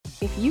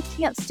if you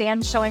can't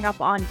stand showing up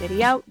on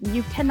video,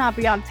 you cannot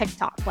be on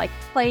TikTok, like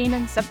plain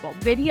and simple.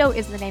 Video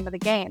is the name of the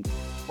game.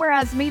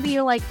 Whereas maybe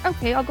you're like,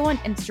 okay, I'll go on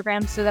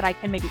Instagram so that I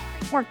can maybe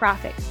create more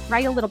graphics,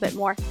 write a little bit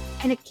more,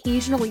 and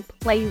occasionally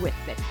play with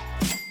it.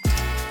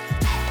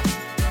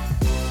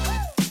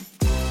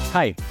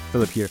 Hi,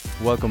 Philip here.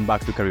 Welcome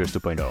back to Careers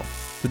 2.0.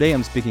 Today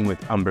I'm speaking with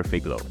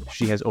Figlow.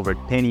 She has over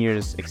 10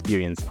 years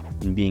experience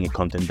in being a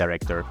content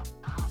director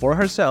for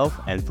herself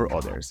and for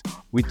others.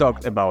 We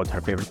talked about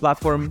her favorite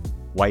platform,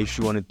 why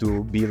she wanted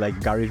to be like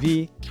Gary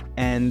Vee,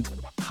 and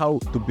how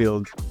to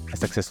build a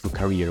successful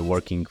career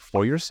working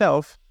for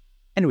yourself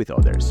and with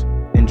others.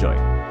 Enjoy.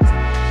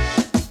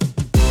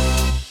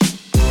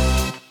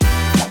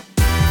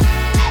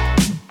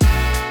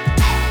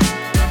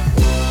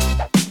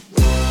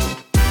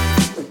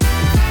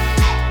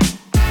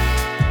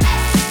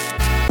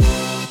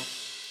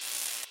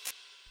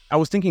 I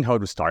was thinking how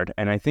to start,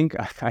 and I think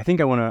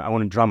I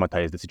want to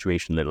dramatize the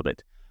situation a little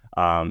bit,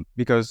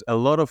 because a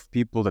lot of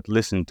people that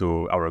listen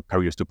to our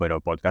Careers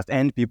 2.0 podcast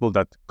and people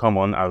that come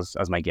on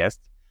as my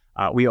guests,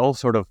 we all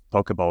sort of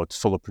talk about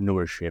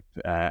solopreneurship,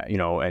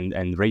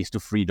 and race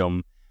to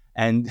freedom,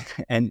 and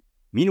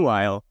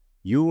meanwhile,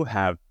 you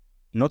have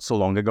not so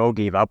long ago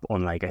gave up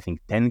on I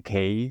think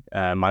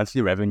 10K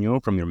monthly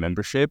revenue from your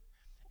membership,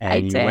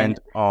 and you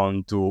went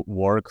on to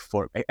work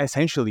for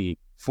essentially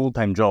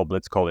full-time job,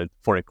 let's call it,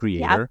 for a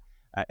creator.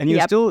 Yep. And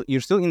you're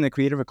still in the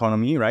creative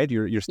economy, right?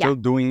 You're still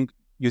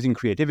using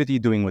creativity,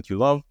 doing what you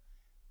love,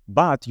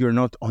 but you're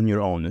not on your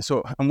own.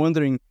 So I'm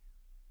wondering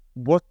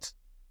what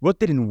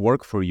didn't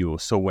work for you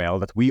so well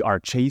that we are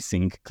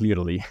chasing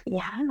clearly?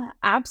 Yeah,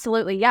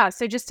 absolutely. Yeah.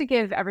 So just to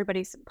give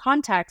everybody some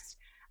context,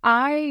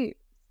 I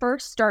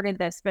first started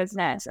this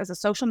business as a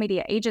social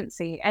media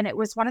agency, and it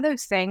was one of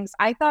those things,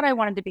 I thought I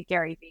wanted to be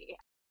Gary Vee.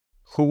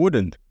 Who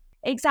wouldn't?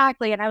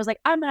 Exactly. And I was like,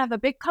 I'm going to have a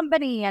big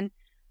company. And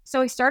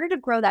so I started to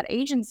grow that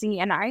agency,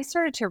 and I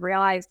started to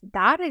realize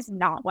that is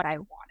not what I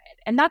wanted.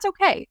 And that's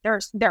okay. There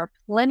are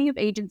plenty of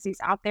agencies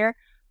out there.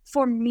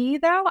 For me,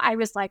 though, I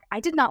was like, I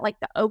did not like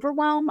the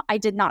overwhelm. I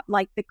did not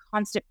like the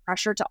constant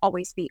pressure to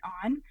always be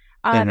on.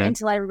 And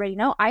to let everybody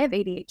know, I have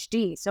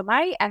ADHD. So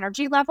my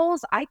energy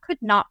levels, I could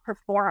not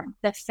perform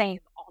the same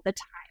all the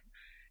time.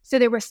 So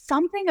there was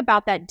something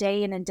about that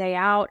day in and day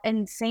out.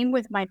 And same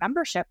with my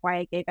membership, why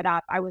I gave it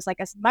up. I was like,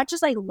 as much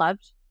as I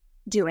loved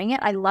doing it,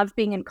 I loved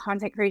being in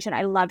content creation,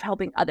 I loved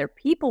helping other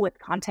people with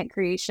content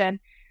creation,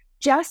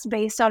 just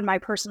based on my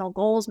personal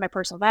goals, my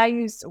personal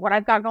values, what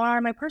I've got going on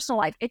in my personal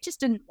life, it just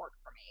didn't work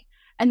for me.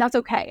 And that's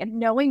okay. And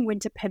knowing when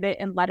to pivot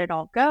and let it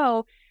all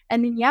go.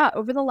 And then,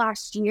 over the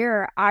last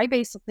year, I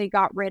basically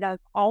got rid of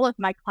all of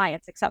my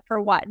clients except for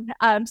one.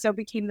 So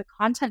became the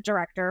content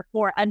director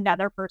for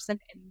another person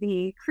in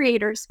the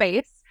creator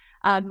space,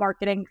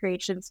 marketing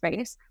creation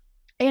space,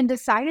 and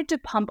decided to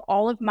pump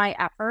all of my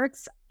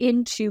efforts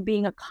into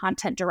being a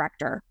content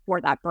director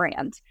for that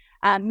brand.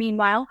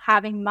 Meanwhile,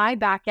 having my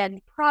back-end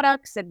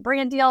products and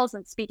brand deals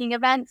and speaking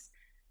events,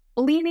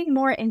 leaning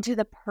more into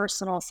the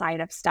personal side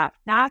of stuff.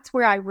 That's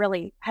where I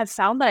really have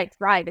found that I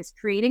thrive, is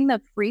creating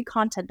the free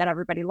content that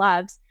everybody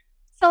loves,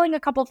 selling a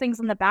couple things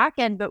on the back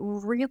end, but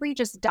really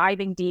just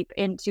diving deep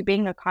into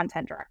being a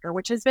content director,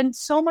 which has been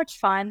so much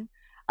fun,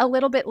 a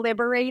little bit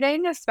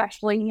liberating,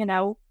 especially,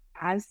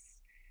 as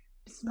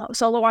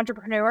solo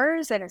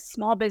entrepreneurs and as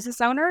small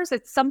business owners.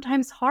 It's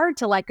sometimes hard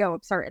to let go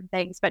of certain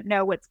things, but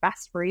know what's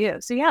best for you.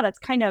 So that's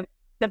kind of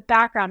the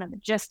background and the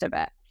gist of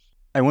it.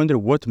 I wonder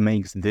what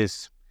makes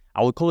this,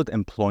 I will call it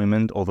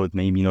employment, although it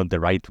may be not the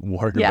right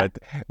word, but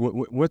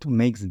what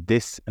makes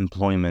this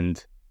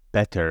employment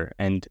better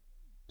and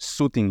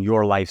suiting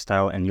your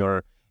lifestyle and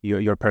your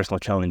personal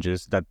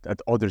challenges that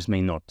others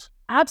may not?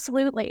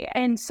 Absolutely.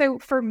 And so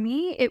for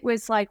me, it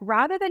was like,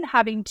 rather than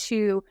having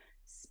to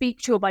speak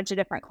to a bunch of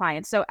different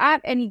clients, so at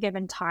any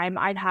given time,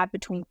 I'd have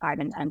between 5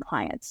 and 10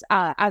 clients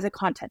as a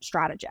content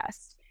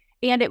strategist.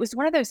 And it was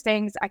one of those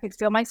things, I could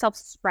feel myself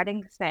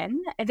spreading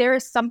thin. There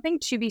is something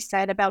to be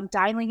said about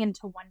dialing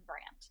into one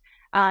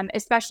brand,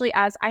 especially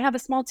as I have a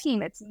small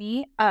team. It's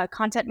me, a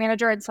content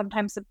manager, and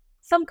sometimes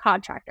some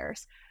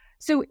contractors.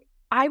 So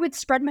I would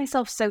spread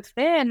myself so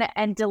thin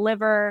and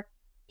deliver,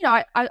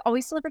 I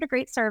always delivered a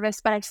great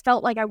service, but I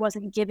felt like I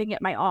wasn't giving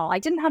it my all. I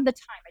didn't have the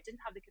time. I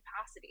didn't have the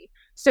capacity.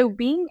 So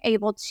being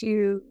able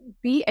to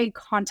be a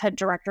content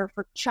director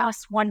for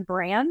just one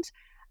brand,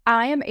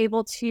 I am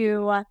able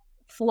to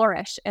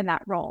flourish in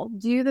that role,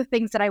 do the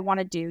things that I want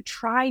to do,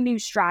 try new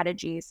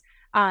strategies,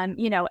 and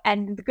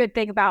the good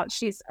thing about,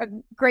 she's a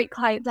great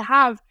client to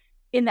have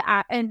in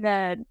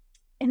the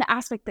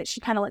aspect that she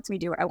kind of lets me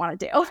do what I want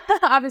to do.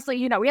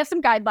 Obviously, we have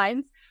some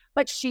guidelines,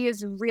 but she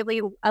is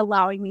really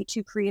allowing me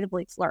to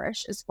creatively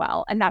flourish as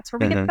well. And that's where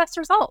we get the best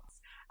results.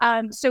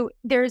 So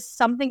there's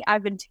something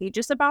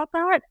advantageous about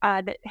that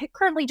that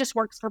currently just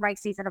works for my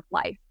season of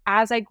life.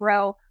 As I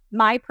grow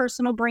my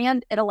personal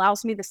brand, it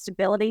allows me the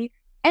stability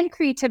and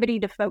creativity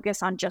to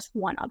focus on just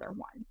one other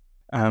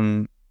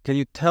one. Can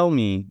you tell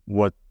me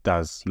what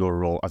does your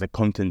role as a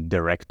content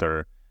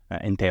director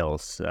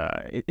entails?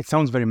 It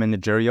sounds very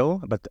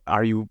managerial, but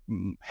are you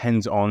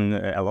hands-on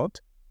a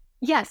lot?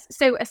 Yes.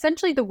 So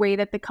essentially, the way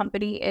that the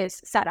company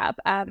is set up,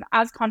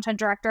 as content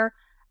director,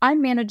 I'm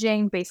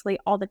managing basically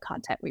all the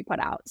content we put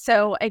out.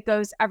 So it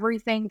goes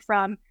everything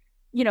from,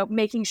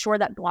 making sure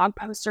that blog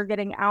posts are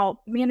getting out,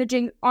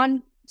 managing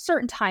on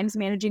certain times,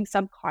 managing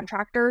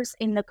subcontractors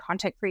in the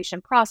content creation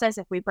process.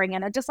 If we bring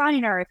in a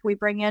designer, if we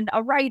bring in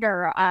a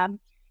writer,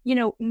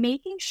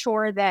 making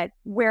sure that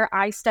where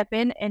I step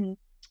in and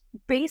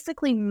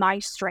basically my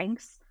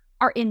strengths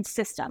are in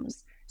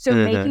systems. So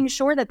Mm-hmm. making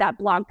sure that that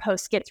blog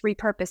post gets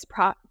repurposed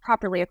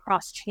properly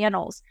across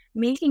channels,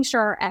 making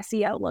sure our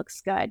SEO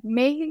looks good,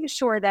 making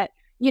sure that,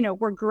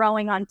 we're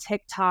growing on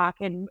TikTok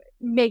and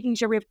making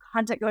sure we have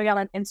content going out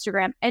on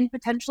Instagram and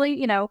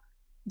potentially,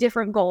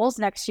 different goals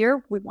next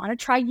year. We want to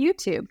try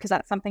YouTube because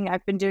that's something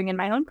I've been doing in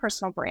my own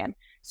personal brand.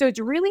 So it's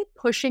really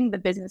pushing the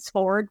business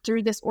forward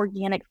through this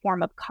organic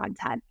form of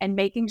content and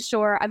making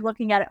sure I'm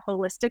looking at it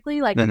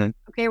holistically, like, Mm-hmm.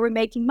 okay, we're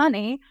making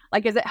money.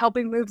 Like, is it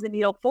helping move the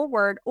needle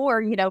forward?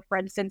 Or, for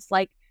instance,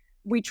 like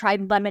we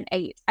tried Lemon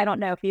 8. I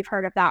don't know if you've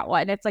heard of that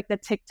one. It's like the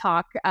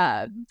TikTok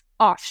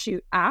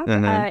offshoot app.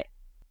 Mm-hmm.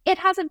 It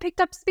hasn't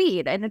picked up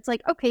speed. And it's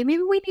like, okay,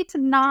 maybe we need to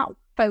not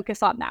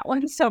focus on that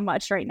one so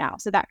much right now.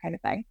 So that kind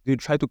of thing. Do you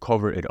try to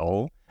cover it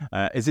all?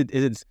 Is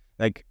it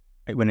like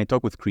when I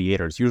talk with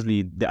creators,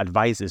 usually the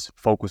advice is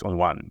focus on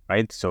one,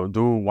 right? So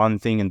do one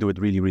thing and do it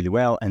really, really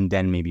well, and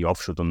then maybe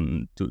offshoot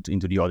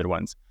into the other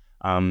ones.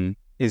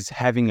 Is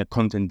having a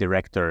content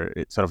director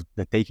sort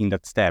of taking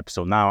that step?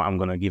 So now I'm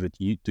gonna give it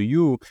to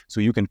you, so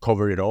you can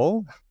cover it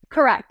all.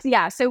 Correct.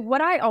 Yeah. So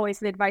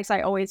the advice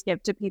I always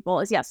give to people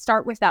is,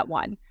 start with that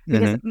one,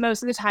 because Mm-hmm.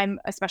 most of the time,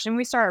 especially when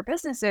we start our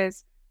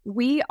businesses,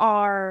 we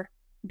are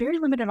very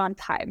limited on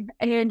time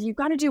and you've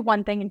got to do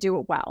one thing and do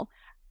it well.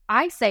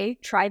 I say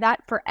try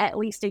that for at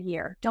least a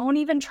year. Don't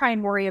even try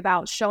and worry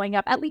about showing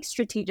up at least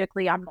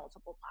strategically on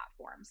multiple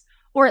platforms,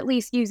 or at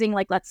least using,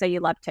 like, let's say you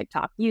love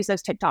TikTok, use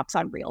those TikToks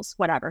on Reels,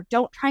 whatever.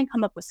 Don't try and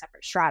come up with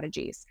separate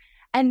strategies.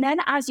 And then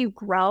as you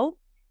grow,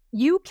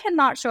 you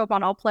cannot show up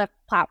on all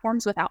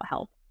platforms without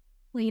help.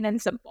 Plain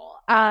and simple.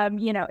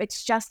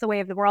 It's just the way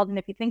of the world. And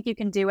if you think you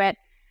can do it,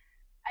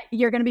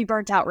 you're going to be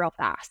burnt out real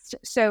fast.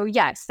 So,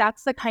 yes,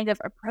 that's the kind of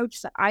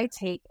approach that I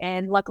take.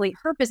 And luckily,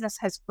 her business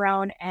has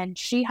grown and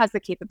she has the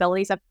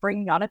capabilities of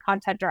bringing on a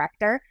content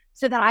director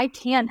so that I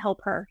can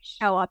help her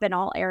show up in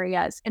all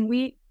areas.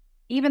 And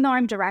even though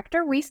I'm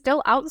director, we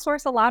still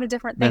outsource a lot of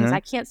different things. Mm-hmm.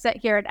 I can't sit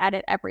here and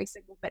edit every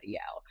single video.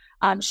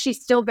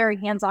 She's still very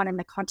hands on in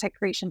the content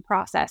creation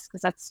process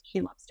because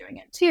she loves doing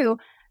it too.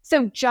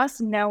 So,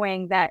 just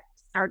knowing that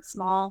start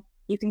small,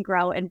 you can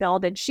grow and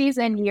build. And she's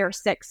in year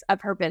 6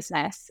 of her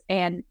business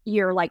and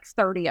year like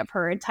 30 of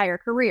her entire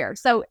career.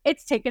 So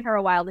it's taken her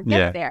a while to get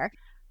Yeah. there.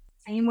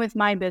 Same with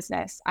my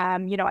business.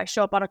 I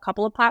show up on a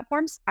couple of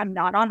platforms. I'm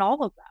not on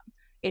all of them.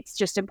 It's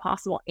just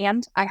impossible.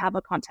 And I have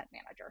a content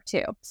manager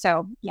too.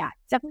 So yeah,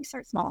 definitely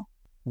start small.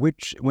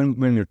 Which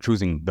when you're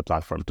choosing the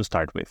platform to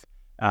start with,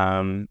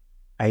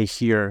 I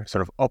hear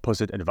sort of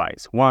opposite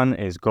advice. One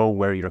is go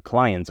where your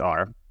clients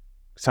are.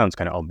 Sounds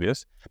kind of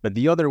obvious, but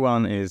the other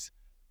one is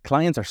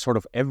clients are sort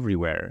of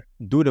everywhere.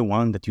 Do the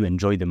one that you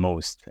enjoy the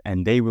most,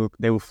 and they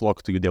will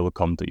flock to you. They will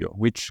come to you.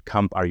 Which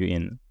camp are you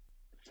in?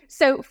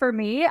 So for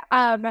me,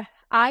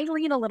 I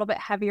lean a little bit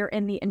heavier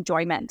in the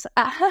enjoyment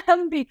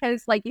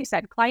because, like you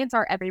said, clients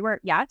are everywhere.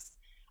 Yes.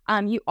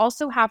 You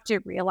also have to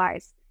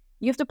realize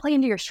you have to play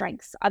into your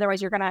strengths.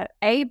 Otherwise, you're going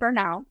to burn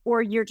out,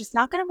 or you're just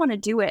not going to want to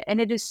do it. And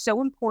it is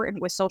so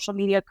important with social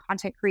media,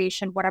 content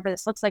creation, whatever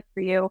this looks like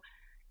for you.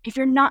 If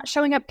you're not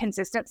showing up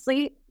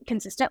consistently,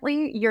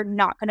 you're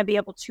not going to be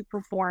able to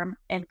perform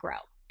and grow.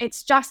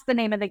 It's just the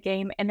name of the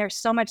game. And there's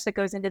so much that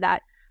goes into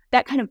that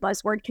kind of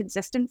buzzword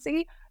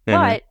consistency. Mm-hmm.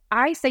 But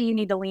I say you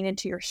need to lean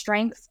into your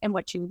strengths and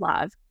what you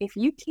love. If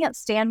you can't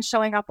stand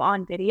showing up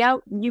on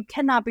video, you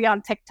cannot be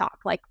on TikTok,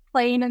 like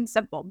plain and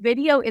simple.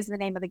 Video is the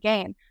name of the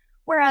game.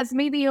 Whereas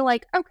maybe you're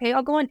like, okay,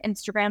 I'll go on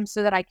Instagram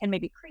so that I can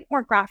maybe create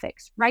more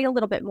graphics, write a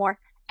little bit more,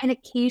 and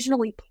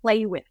occasionally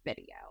play with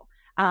video.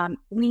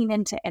 Lean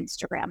into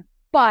Instagram.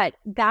 But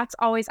that's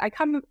always, I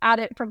come at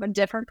it from a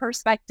different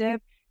perspective.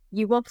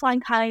 You will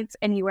find clients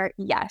anywhere,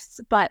 yes,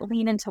 but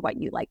lean into what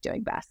you like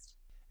doing best.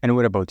 And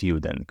what about you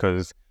then?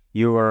 Because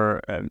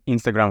your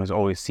Instagram has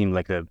always seemed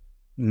like the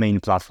main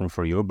platform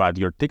for you, but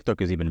your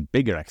TikTok is even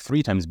bigger, like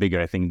 3 times bigger,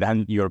 I think,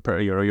 than your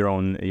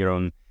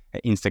own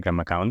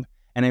Instagram account.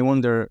 And I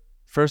wonder,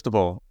 first of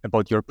all,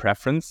 about your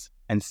preference,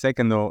 and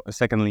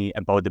secondly,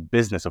 about the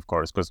business, of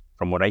course, because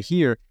from what I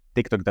hear,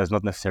 TikTok does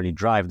not necessarily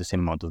drive the same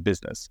amount of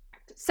business.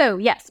 So,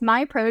 yes, my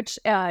approach,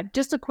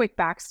 just a quick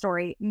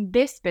backstory.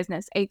 This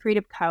business, A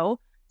Creative Co.,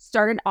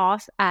 started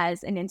off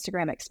as an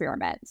Instagram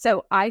experiment.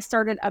 So I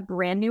started a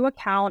brand new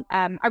account.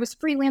 I was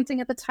freelancing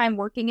at the time,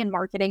 working in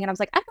marketing, and I was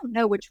like, I don't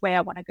know which way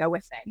I want to go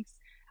with things.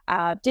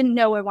 Didn't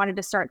know I wanted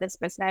to start this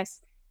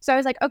business. So I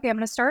was like, okay, I'm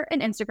going to start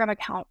an Instagram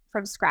account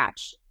from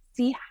scratch,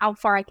 see how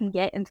far I can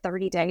get in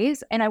 30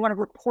 days. And I want to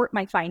report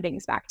my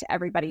findings back to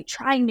everybody,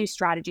 trying new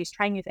strategies,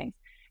 trying new things.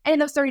 And in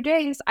those 30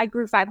 days, I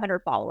grew 500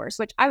 followers,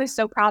 which I was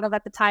so proud of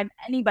at the time.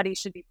 Anybody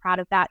should be proud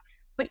of that.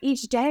 But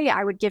each day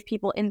I would give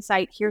people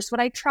insight. Here's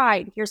what I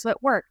tried. Here's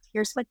what worked.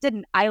 Here's what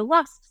didn't. I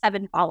lost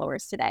 7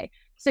 followers today.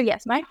 So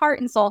yes, my heart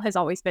and soul has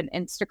always been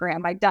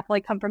Instagram. I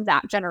definitely come from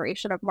that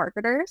generation of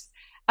marketers.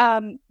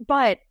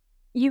 But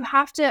you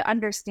have to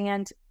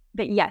understand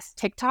that yes,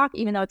 TikTok,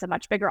 even though it's a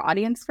much bigger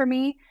audience for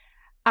me,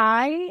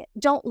 I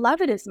don't love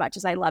it as much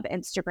as I love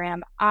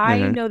Instagram. I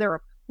Hmm. know there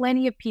are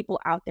plenty of people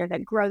out there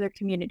that grow their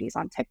communities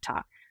on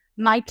TikTok.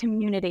 My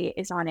community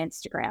is on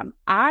Instagram.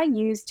 I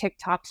use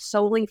TikTok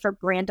solely for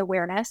brand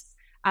awareness.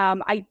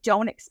 I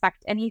don't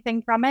expect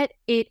anything from it.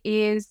 It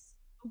is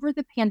over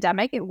the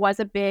pandemic, it was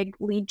a big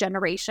lead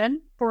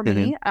generation for Hmm.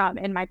 me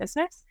in my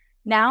business.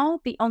 Now,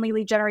 the only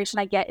lead generation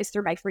I get is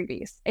through my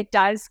freebies. It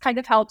does kind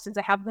of help since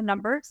I have the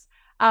numbers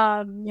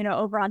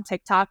over on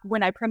TikTok,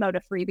 when I promote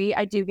a freebie,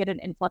 I do get an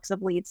influx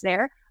of leads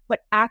there. But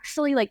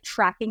actually, like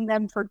tracking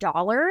them for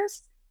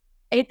dollars,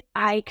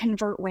 I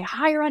convert way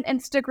higher on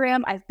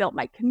Instagram. I've built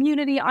my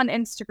community on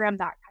Instagram,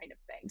 that kind of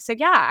thing. So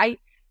yeah, I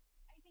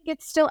think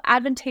it's still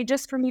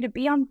advantageous for me to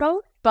be on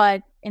both,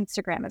 but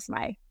Instagram is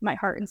my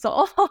heart and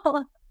soul.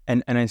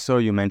 And I saw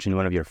you mention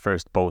one of your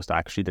first posts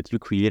actually that you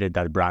created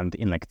that brand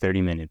in like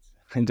 30 minutes.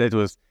 And it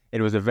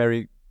was a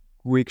very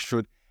quick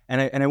shoot.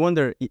 And I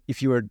wonder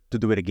if you were to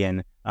do it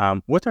again,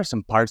 what are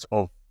some parts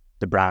of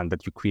the brand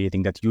that you're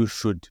creating that you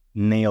should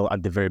nail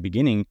at the very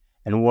beginning,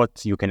 and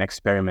what you can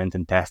experiment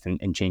and test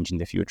and change in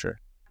the future?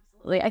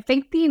 Absolutely. I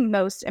think the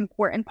most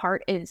important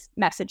part is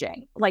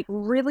messaging, like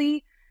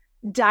really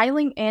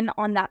dialing in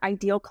on that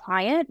ideal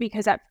client,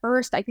 because at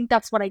first I think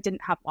that's what I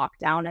didn't have locked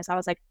down, as I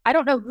was like, I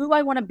don't know who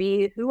I want to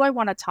be, who I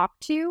want to talk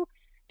to.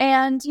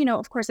 And,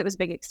 of course it was a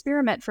big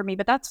experiment for me,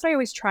 but that's what I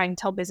always try and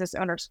tell business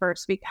owners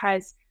first,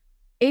 because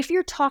if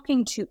you're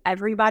talking to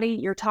everybody,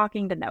 you're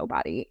talking to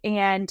nobody.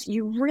 And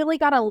you really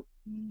got to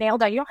nail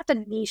down, you don't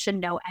have to niche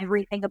and know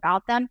everything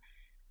about them.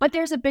 But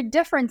there's a big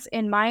difference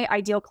in my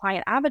ideal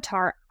client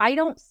avatar. I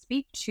don't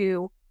speak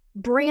to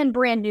brand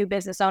new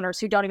business owners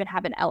who don't even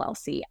have an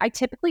LLC. I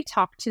typically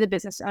talk to the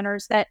business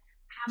owners that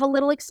have a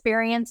little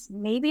experience,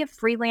 maybe a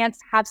freelance,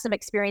 have some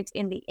experience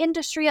in the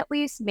industry at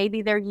least.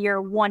 Maybe they're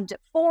year 1 to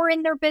 4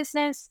 in their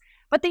business,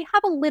 but they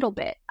have a little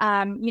bit.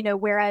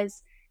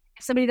 Whereas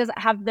if somebody doesn't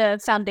have the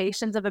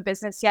foundations of a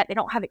business yet, they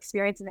don't have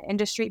experience in the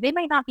industry, they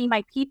might not be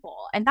my people.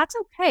 And that's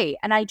okay.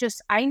 And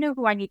I know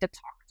who I need to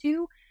talk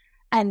to,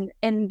 and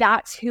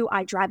that's who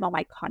I drive all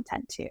my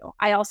content to.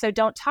 I also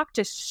don't talk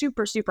to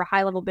super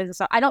high level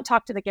business. I don't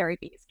talk to the Gary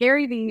V's.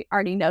 Gary V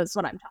already knows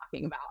what I'm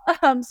talking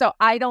about. So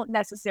I don't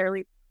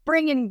necessarily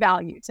bring any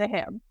value to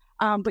him.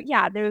 But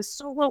yeah, those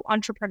solo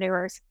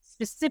entrepreneurs,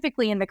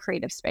 specifically in the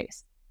creative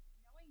space,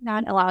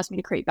 knowing that allows me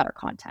to create better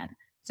content.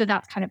 So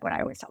that's kind of what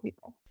I always tell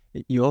people.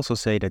 You also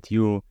say that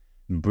you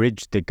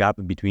bridge the gap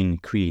between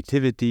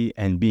creativity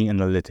and being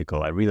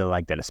analytical. I really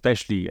like that,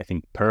 especially I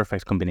think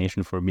perfect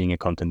combination for being a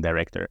content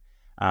director.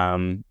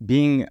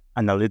 Being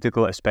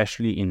analytical,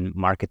 especially in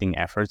marketing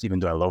efforts, even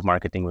though I love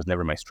marketing, was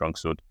never my strong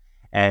suit.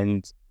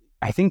 And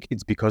I think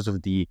it's because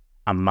of the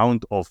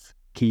amount of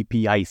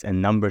KPIs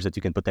and numbers that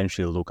you can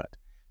potentially look at.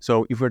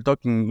 So if we're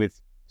talking with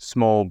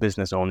small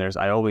business owners,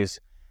 I always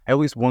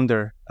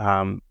wonder,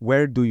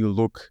 where do you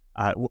look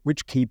at,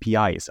 which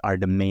KPIs are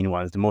the main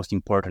ones, the most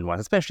important ones,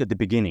 especially at the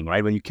beginning,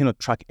 right? When you cannot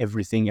track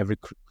everything, every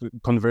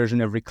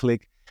conversion, every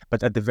click.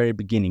 But at the very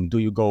beginning, do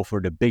you go for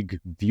the big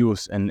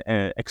views and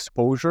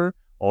exposure,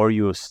 or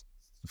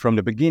from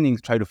the beginning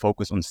try to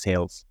focus on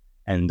sales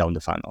and down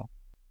the funnel?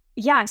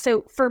 Yeah.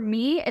 So for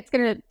me, it's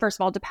going to, first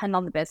of all, depend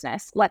on the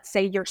business. Let's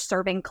say you're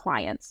serving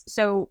clients.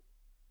 So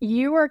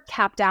you are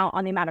capped out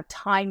on the amount of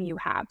time you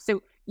have.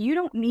 So you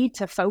don't need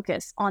to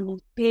focus on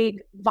these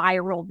big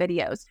viral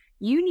videos.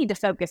 You need to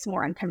focus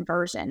more on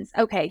conversions.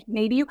 Okay.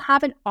 Maybe you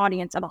have an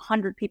audience of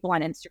 100 people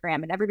on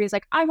Instagram and everybody's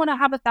like, I want to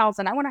have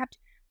 1,000. I want to have to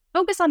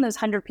focus on those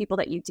 100 people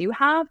that you do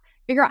have,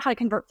 figure out how to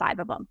convert 5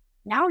 of them.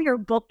 Now you're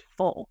booked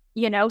full.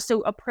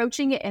 So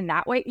approaching it in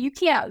that way, you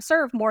can't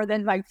serve more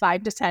than like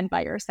 5 to 10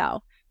 by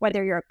yourself,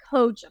 whether you're a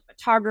coach, a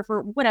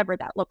photographer, whatever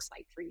that looks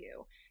like for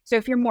you. So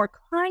if you're more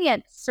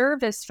client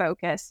service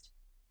focused,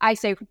 I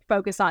say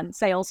focus on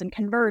sales and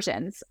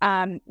conversions.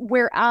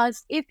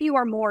 Whereas if you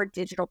are more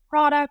digital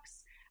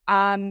products,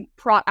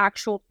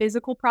 actual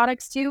physical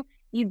products too,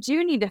 you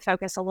do need to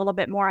focus a little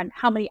bit more on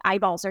how many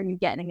eyeballs are you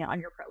getting on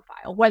your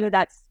profile, whether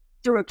that's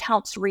through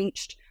accounts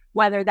reached,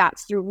 whether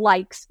that's through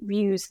likes,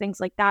 views, things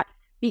like that,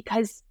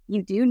 because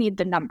you do need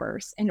the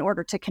numbers in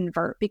order to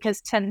convert, because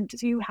tend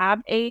to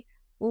have a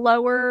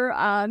lower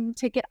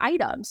ticket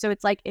item. So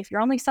it's like if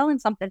you're only selling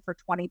something for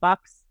 $20,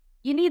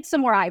 you need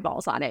some more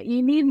eyeballs on it.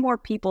 You need more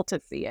people to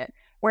see it.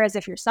 Whereas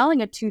if you're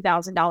selling a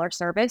 $2,000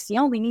 service, you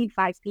only need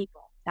 5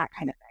 people, that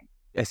kind of thing.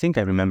 I think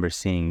I remember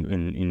seeing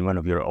in one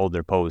of your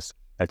older posts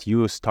that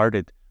you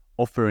started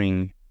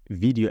offering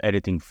video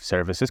editing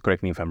services,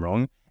 correct me if I'm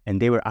wrong,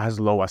 and they were as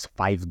low as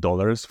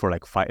 $5 for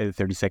like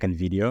 30-second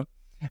video.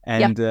 Yep.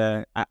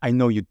 And I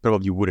know you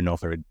probably wouldn't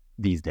offer it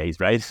these days,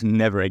 right?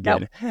 Never Nope.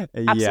 again.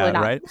 Absolutely Yeah,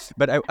 not. right.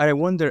 But I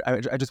wonder,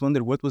 I just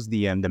wonder what was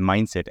the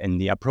mindset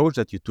and the approach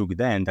that you took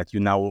then that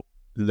you now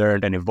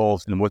learned and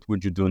evolved, and what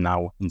would you do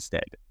now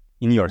instead?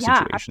 in your Yeah,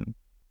 situation?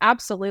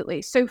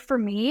 absolutely. So for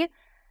me,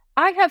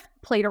 I have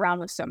played around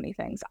with so many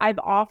things. I've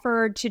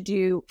offered to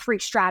do free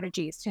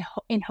strategies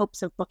in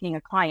hopes of booking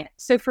a client.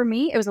 So for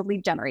me, it was a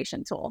lead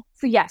generation tool.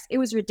 So yes, it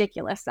was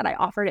ridiculous that I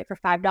offered it for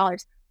 $5, but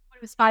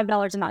it was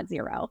 $5 and not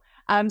zero.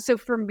 So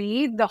for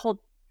me, the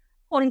whole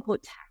quote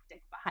unquote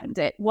tactic behind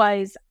it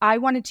was I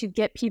wanted to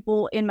get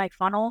people in my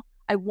funnel.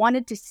 I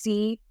wanted to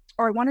see,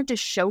 or I wanted to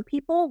show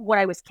people what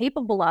I was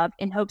capable of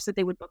in hopes that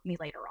they would book me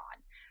later on.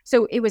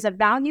 So it was a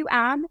value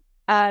add,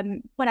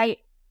 but I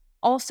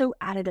also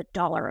added a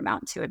dollar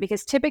amount to it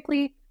because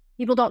typically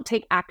people don't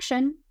take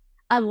action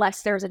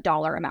unless there's a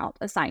dollar amount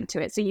assigned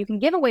to it. So you can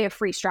give away a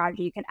free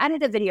strategy, you can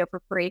edit a video for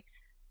free.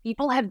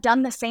 People have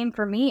done the same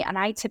for me, and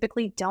I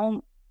typically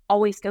don't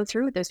always go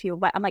through with those people,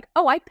 but I'm like,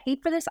 oh, I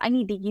paid for this. I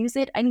need to use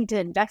it. I need to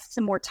invest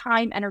some more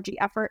time, energy,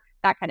 effort,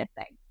 that kind of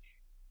thing.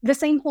 The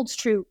same holds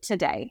true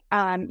today.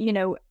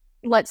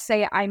 Let's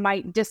say I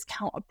might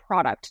discount a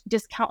product,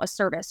 discount a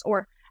service,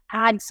 or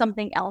add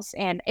something else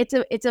in.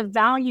 It's a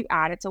value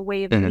add. It's a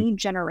way of Hmm. lead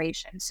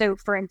generation. So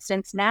for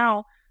instance,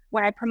 now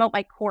when I promote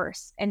my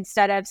course,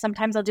 instead of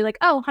sometimes I'll do like,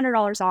 oh,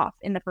 $100 off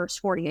in the first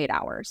 48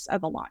 hours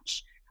of a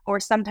launch. Or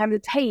sometimes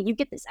it's, hey, you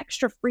get this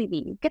extra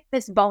freebie, you get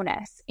this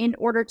bonus in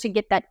order to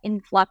get that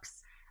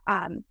influx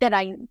that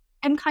I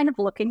am kind of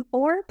looking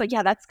for. But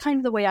yeah, that's kind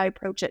of the way I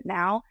approach it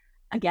now.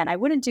 Again, I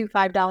wouldn't do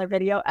 $5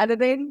 video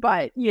editing,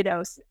 but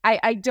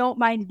I don't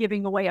mind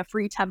giving away a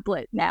free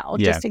template now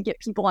Yeah. just to get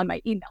people on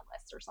my email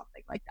list or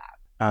something like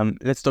that.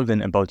 Let's talk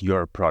then about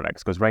your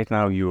products, because right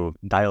now you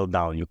dial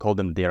down, you call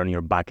them there on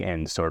your back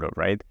end, sort of,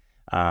 right?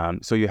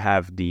 So you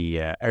have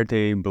the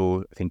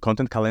Airtable, I think,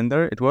 content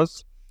calendar, it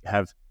was. You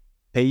have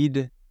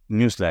paid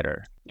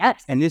newsletter.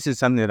 Yes. And this is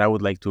something that I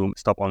would like to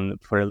stop on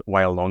for a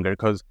while longer,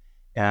 because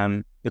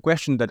the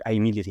question that I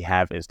immediately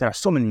have is, there are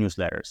so many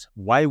newsletters.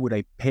 Why would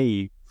I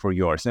pay for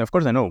yours? And of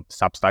course, I know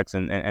Substacks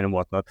and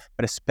whatnot,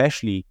 but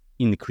especially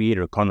in the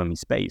creator economy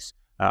space,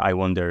 I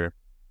wonder,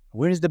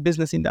 where is the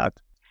business in that?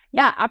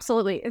 Yeah,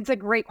 absolutely. It's a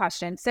great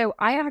question. So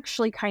I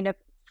actually kind of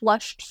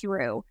flushed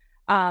through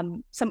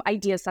some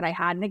ideas that I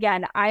had. And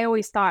again, I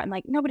always thought, I'm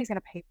like, nobody's going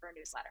to pay for a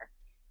newsletter.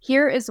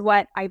 Here is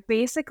what I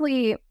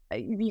basically,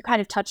 you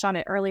kind of touched on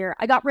it earlier.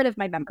 I got rid of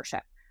my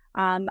membership.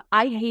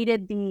 I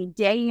hated the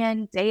day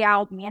in, day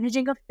out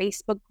managing a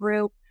Facebook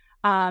group,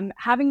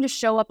 having to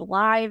show up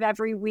live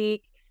every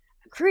week,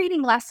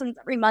 creating lessons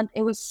every month.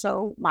 It was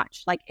so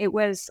much. Like it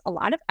was a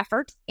lot of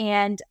effort.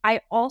 And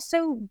I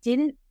also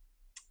didn't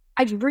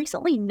I've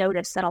recently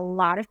noticed that a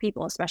lot of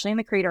people, especially in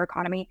the creator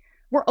economy,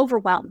 we're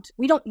overwhelmed.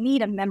 We don't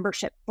need a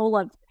membership full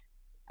of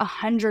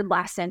 100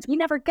 lessons. We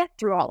never get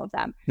through all of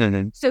them.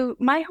 Mm-hmm. So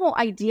my whole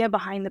idea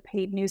behind the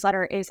paid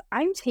newsletter is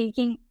I'm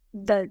taking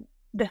the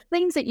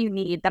things that you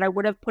need that I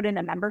would have put in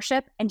a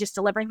membership and just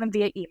delivering them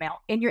via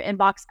email in your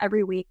inbox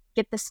every week,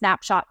 get the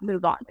snapshot,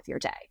 move on with your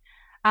day.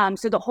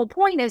 So the whole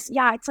point is,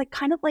 yeah, it's like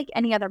kind of like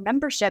any other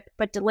membership,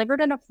 but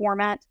delivered in a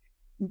format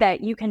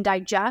that you can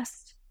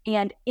digest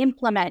and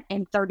implement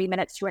in 30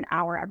 minutes to an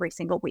hour every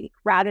single week,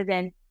 rather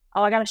than,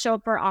 oh, I got to show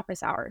up for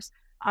office hours.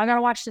 I got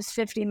to watch this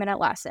 50-minute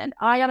lesson.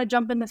 I got to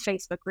jump in the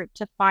Facebook group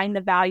to find the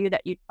value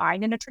that you'd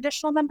find in a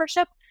traditional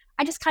membership.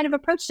 I just kind of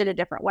approached it a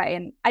different way.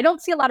 And I don't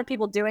see a lot of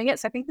people doing it.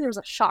 So I think there's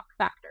a shock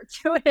factor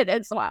to it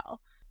as well.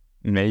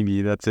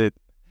 Maybe that's it.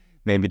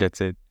 Maybe that's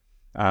it.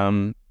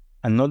 Um,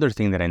 Another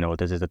thing that I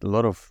noticed is that a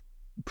lot of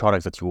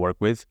products that you work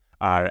with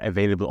are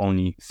available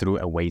only through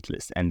a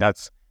waitlist, and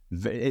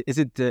is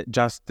it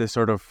just the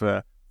sort of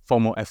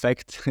FOMO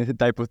effect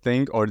type of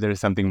thing, or there is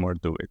something more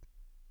to it?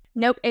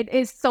 Nope, it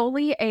is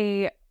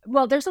solely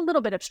well, there's a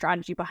little bit of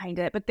strategy behind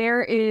it, but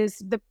there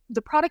is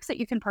the products that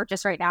you can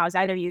purchase right now is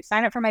either you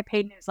sign up for my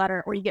paid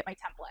newsletter or you get my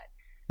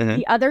template. Mm-hmm.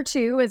 The other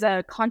two is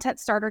a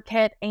content starter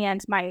kit,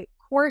 and my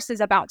course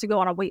is about to go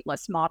on a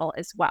waitlist model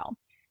as well.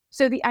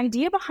 So the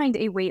idea behind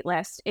a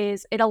waitlist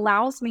is it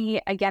allows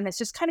me, again, this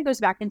just kind of goes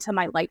back into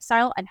my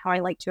lifestyle and how I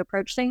like to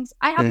approach things.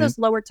 I have Mm-hmm. those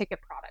lower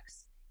ticket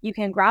products. You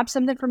can grab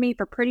something from me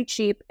for pretty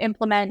cheap,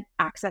 implement,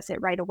 access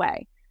it right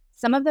away.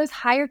 Some of those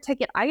higher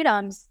ticket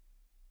items,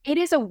 it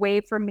is a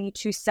way for me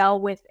to sell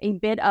with a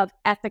bit of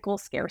ethical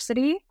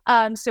scarcity.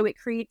 So it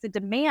creates a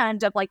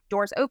demand of like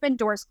doors open,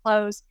 doors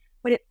close,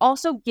 but it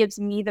also gives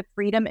me the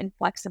freedom and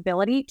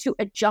flexibility to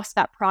adjust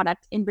that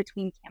product in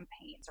between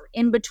campaigns or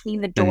in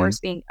between the Mm-hmm. doors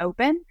being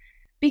open.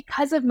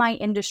 Because of my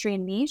industry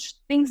and niche,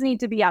 things need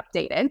to be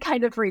updated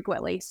kind of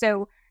frequently.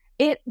 So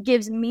it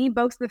gives me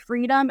both the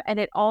freedom and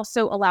it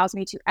also allows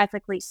me to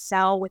ethically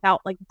sell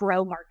without like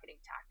bro marketing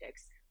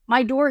tactics.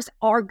 My doors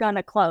are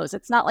gonna close.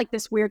 It's not like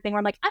this weird thing where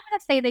I'm like, I'm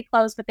gonna say they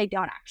close, but they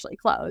don't actually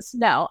close.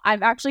 No,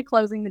 I'm actually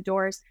closing the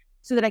doors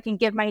so that I can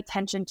give my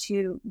attention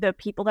to the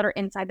people that are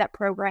inside that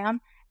program,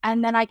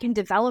 and then I can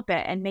develop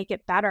it and make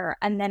it better.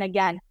 And then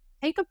again,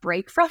 take a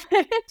break from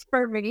it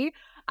for me,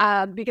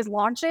 because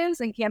launches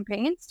and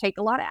campaigns take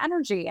a lot of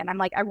energy. And I'm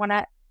like, I want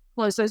to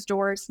close those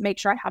doors, make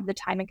sure I have the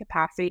time and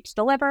capacity to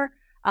deliver,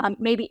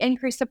 maybe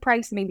increase the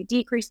price, maybe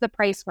decrease the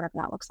price, whatever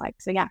that looks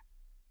like. So yeah.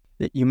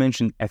 You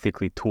mentioned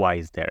ethically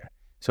twice there.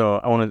 So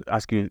I want to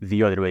ask you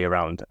the other way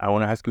around. I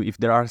want to ask you if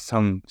there are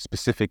some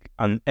specific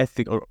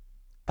unethical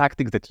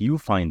tactics that you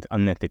find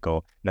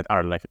unethical that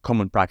are like a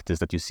common practice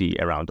that you see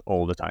around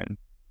all the time.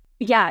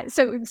 Yeah.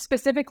 So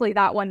specifically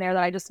that one there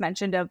that I just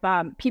mentioned of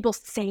people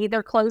say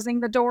they're closing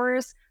the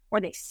doors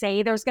or they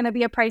say there's going to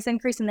be a price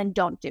increase and then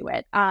don't do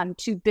it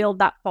to build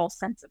that false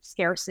sense of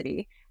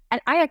scarcity. And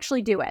I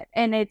actually do it.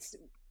 And it's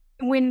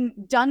when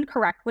done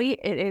correctly,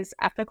 it is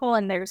ethical.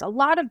 And there's a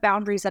lot of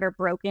boundaries that are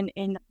broken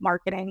in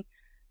marketing.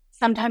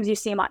 Sometimes you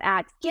see them on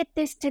ads, get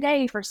this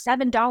today for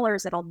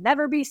 $7. It'll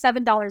never be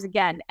 $7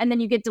 again. And then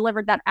you get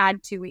delivered that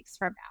ad 2 weeks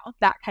from now,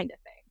 that kind of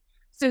thing.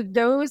 So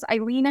those, I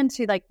lean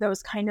into like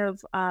those kind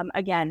of,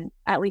 again,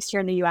 at least here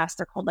in the US,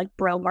 they're called like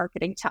bro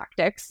marketing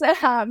tactics.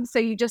 So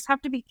you just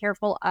have to be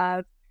careful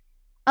of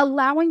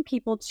allowing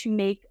people to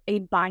make a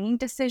buying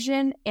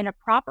decision in a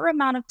proper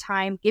amount of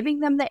time, giving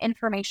them the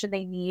information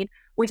they need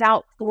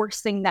without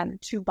forcing them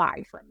to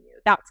buy from you.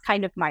 That's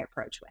kind of my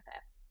approach with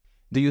it.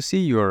 Do you see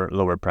your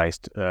lower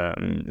priced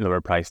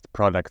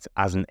product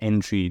as an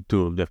entry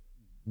to the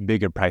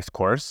bigger priced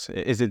course?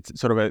 Is it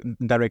sort of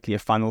directly a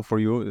funnel for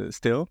you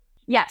still?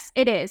 Yes,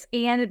 it is.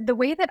 And the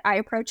way that I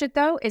approach it,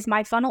 though, is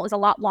my funnel is a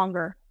lot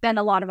longer than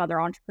a lot of other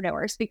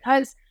entrepreneurs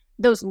because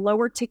those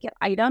lower ticket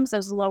items,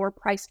 those lower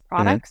priced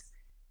products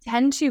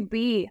tend to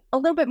be a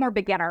little bit more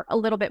beginner, a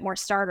little bit more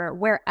starter.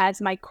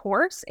 Whereas my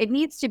course, it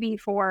needs to be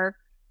for,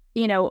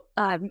 you know,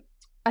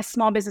 a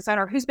small business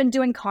owner who's been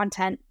doing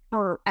content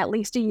for at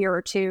least a year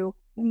or two.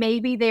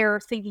 Maybe they're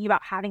thinking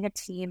about having a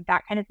team,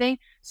 that kind of thing.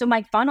 So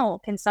my funnel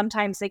can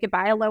sometimes, they could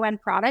buy a low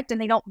end product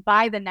and they don't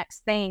buy the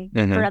next thing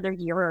for another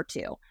year or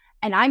two.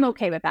 And I'm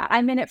okay with that.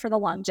 I'm in it for the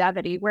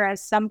longevity.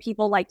 Whereas some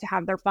people like to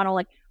have their funnel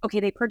like, okay,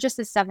 they purchased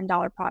this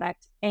 $7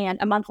 product and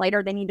a month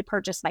later they need to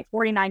purchase my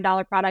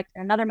 $49 product.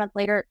 And another month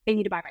later, they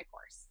need to buy my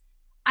course.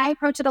 I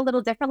approach it a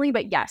little differently,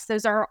 but yes,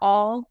 those are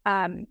all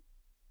in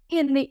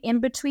the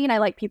in-between. I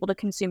like people to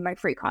consume my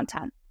free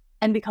content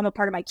and become a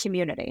part of my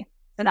community.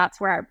 So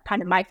that's where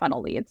kind of my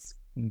funnel leads.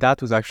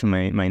 That was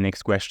actually my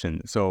next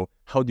question. So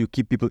how do you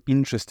keep people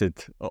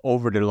interested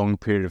over the long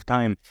period of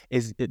time?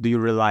 Do you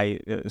rely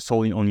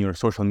solely on your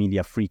social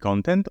media free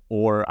content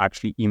or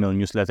actually email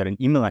newsletter and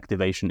email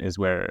activation is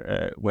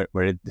where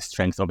the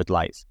strength of it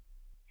lies?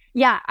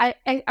 Yeah,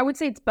 I would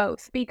say it's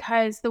both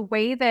because the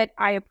way that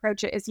I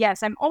approach it is,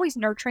 yes, I'm always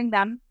nurturing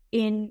them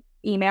in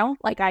email.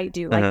 Like I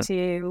do like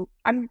to,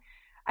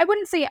 I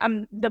wouldn't say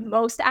I'm the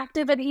most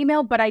active in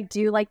email, but I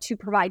do like to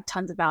provide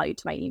tons of value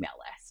to my email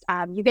list.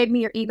 You gave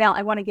me your email.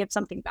 I want to give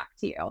something back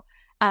to you.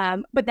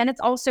 But then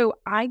it's also,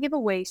 I give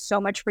away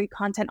so much free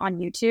content on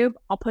YouTube.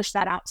 I'll push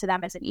that out to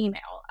them as an email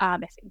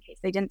if in case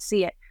they didn't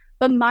see it.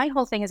 But my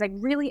whole thing is I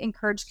really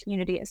encourage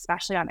community,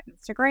 especially on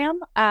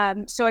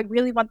Instagram. So I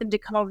really want them to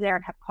come over there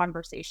and have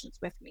conversations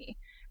with me.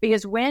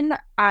 Because when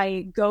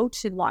I go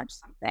to launch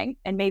something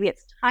and maybe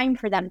it's time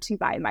for them to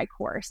buy my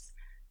course,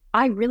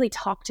 I really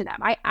talk to them.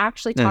 I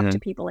actually talk to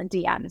people in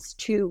DMs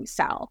to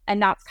sell.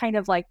 And that's kind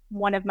of like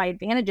one of my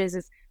advantages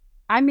is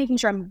I'm making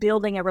sure I'm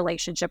building a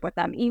relationship with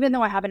them. Even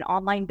though I have an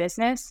online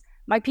business,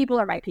 my people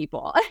are my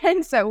people.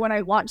 And so when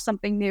I launch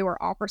something new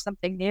or offer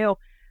something new,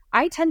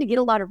 I tend to get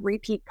a lot of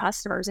repeat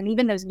customers. And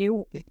even those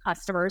new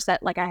customers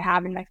that like I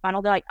have in my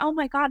funnel, they're like, oh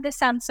my God, this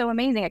sounds so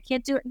amazing. I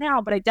can't do it now,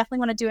 but I definitely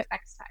want to do it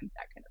next time,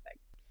 that kind of thing.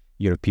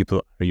 Your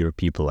people are your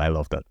people. I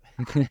love that.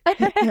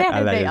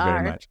 I like it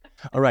very much.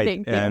 All right.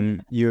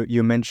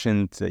 You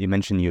mentioned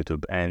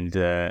YouTube, and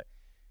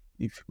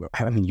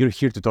you're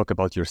here to talk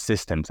about your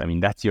systems. I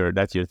mean, that's your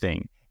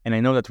thing. And I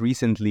know that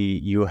recently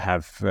you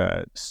have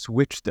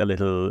switched a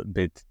little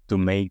bit to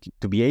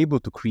be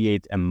able to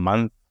create a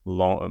month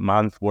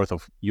worth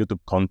of YouTube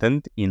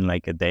content in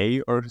like a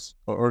day or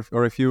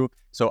a few.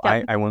 So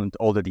I want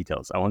all the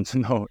details. I want to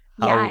know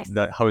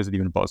how is it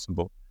even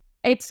possible?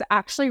 It's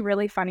actually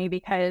really funny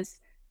because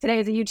today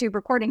is a YouTube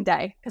recording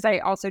day because I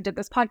also did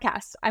this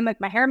podcast. I'm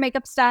like, my hair and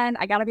makeup's done.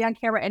 I got to be on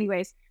camera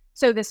anyways.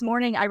 So this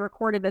morning I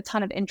recorded a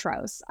ton of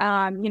intros,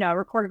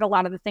 recorded a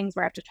lot of the things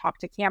where I have to talk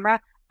to camera.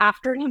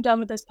 After I'm done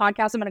with this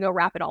podcast, I'm going to go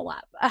wrap it all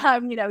up,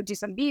 do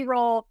some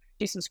B-roll,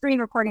 do some screen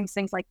recordings,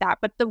 things like that.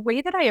 But the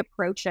way that I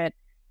approach it,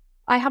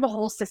 I have a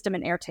whole system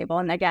in Airtable.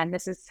 And again,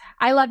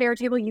 I love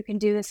Airtable. You can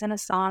do this in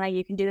Asana.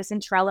 You can do this in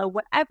Trello,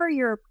 whatever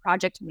your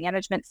project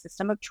management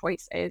system of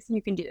choice is,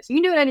 you can do this. You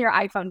can do it in your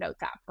iPhone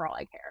notes app for all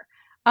I care.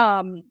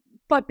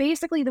 But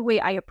basically the way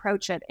I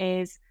approach it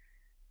is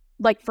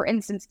like, for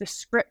instance, the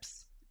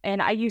scripts,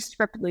 and I use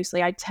script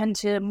loosely. I tend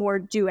to more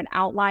do an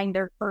outline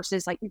there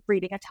versus like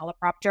reading a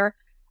teleprompter.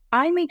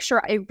 I make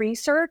sure I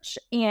research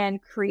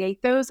and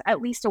create those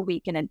at least a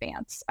week in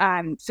advance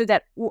so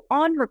that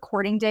on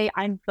recording day,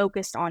 I'm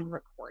focused on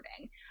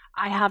recording.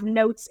 I have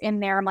notes in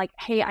there. I'm like,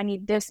 hey, I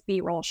need this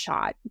B-roll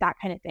shot, that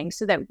kind of thing.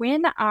 So that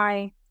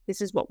this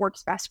is what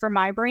works best for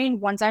my brain.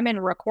 Once I'm in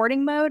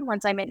recording mode,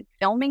 once I'm in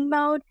filming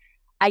mode,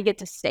 I get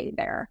to stay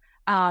there.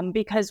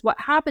 Because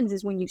what happens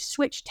is when you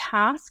switch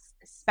tasks,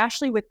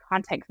 especially with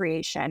content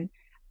creation,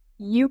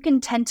 you can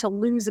tend to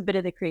lose a bit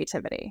of the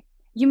creativity.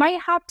 you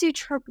might have to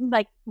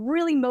like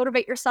really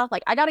motivate yourself.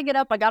 Like, I got to get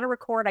up, I got to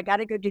record, I got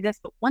to go do this.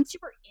 But once you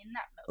are in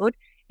that mode,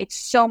 it's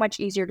so much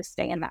easier to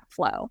stay in that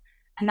flow.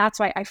 And that's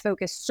why I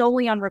focus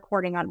solely on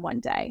recording on one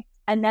day.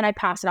 And then I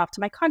pass it off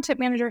to my content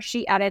manager.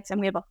 She edits, and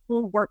we have a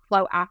full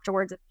workflow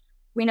afterwards.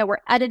 We know we're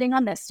editing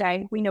on this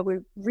day. We know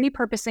we're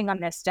repurposing on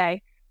this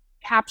day.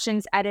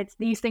 Captions, edits,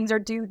 these things are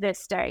due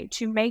this day,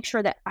 to make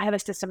sure that I have a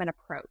system and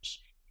approach.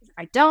 If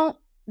I don't,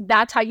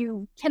 that's how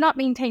you cannot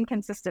maintain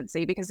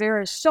consistency, because there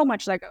is so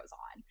much that goes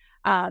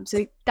on.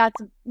 So that's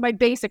my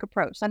basic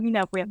approach. Let me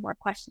know if we have more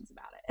questions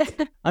about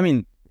it. I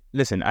mean,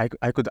 listen, I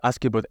could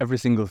ask you about every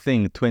single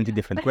thing, 20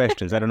 different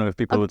questions. I don't know if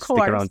people Of would stick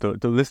around course.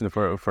 to listen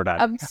for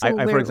that.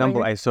 For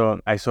example,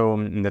 Absolutely. I saw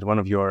that one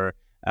of your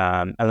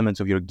elements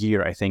of your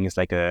gear, I think, is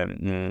like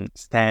a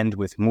stand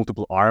with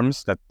multiple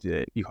arms that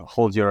you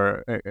hold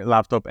your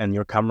laptop and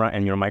your camera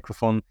and your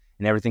microphone,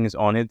 and everything is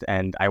on it.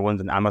 And I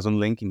want an Amazon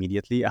link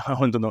immediately. I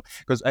want to know,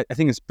 because I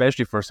think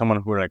especially for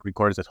someone who like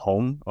records at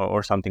home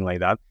or something like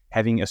that,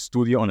 having a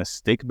studio on a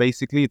stick,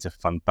 basically, it's a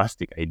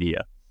fantastic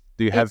idea.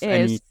 Do you It have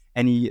is.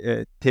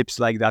 any tips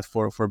like that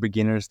for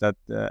beginners that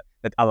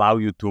that allow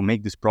you to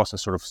make this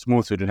process sort of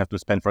smooth, so you don't have to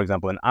spend, for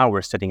example, an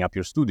hour setting up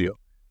your studio?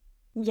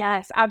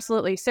 Yes,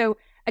 absolutely. So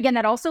again,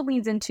 that also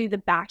leads into the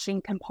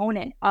batching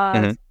component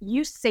Mm-hmm. of,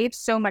 you save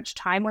so much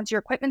time once your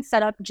equipment's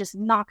set up, just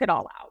knock it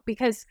all out.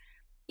 Because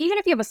even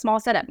if you have a small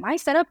setup, my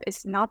setup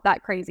is not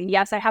that crazy.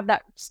 Yes, I have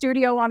that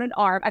studio on an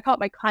arm. I call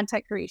it my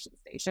content creation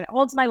station. It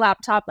holds my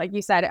laptop, like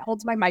you said, it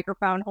holds my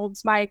microphone,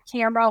 holds my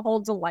camera,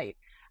 holds a light,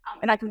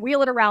 and I can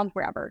wheel it around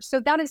wherever. So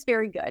that is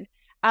very good.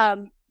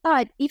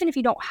 But even if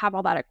you don't have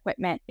all that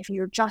equipment, if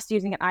you're just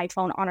using an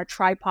iPhone on a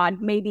tripod,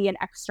 maybe an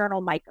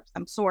external mic of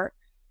some sort,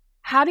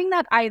 having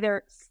that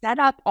either set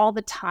up all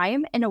the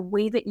time in a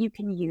way that you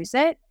can use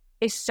it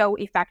is so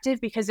effective,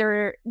 because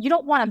you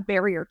don't want a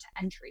barrier to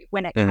entry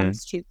when it Mm-hmm.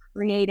 comes to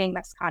creating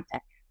this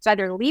content. So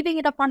either leaving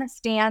it up on a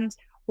stand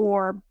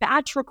or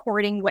batch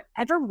recording,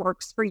 whatever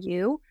works for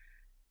you.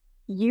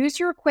 Use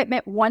your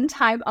equipment one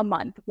time a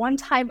month, one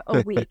time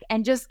a week,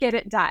 and just get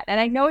it done. And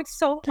I know it's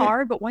so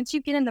hard, but once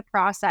you get in the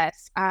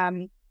process,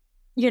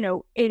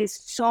 it is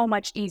so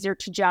much easier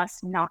to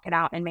just knock it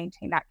out and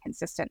maintain that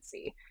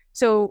consistency.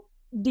 So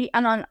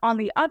on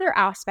the other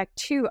aspect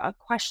too, a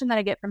question that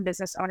I get from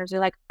business owners are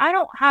like, I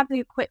don't have the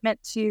equipment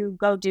to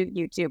go do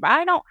YouTube.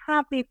 I don't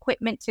have the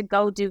equipment to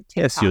go do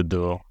Yes, you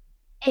TikTok.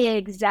 do.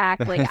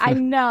 Exactly. I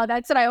know,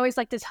 that's what I always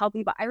like to tell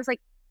people. I was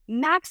like,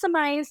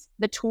 maximize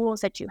the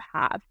tools that you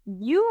have.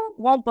 You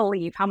won't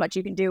believe how much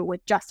you can do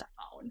with just a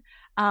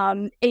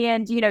phone.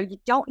 And you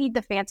don't need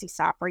the fancy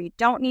software. You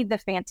don't need the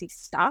fancy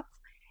stuff.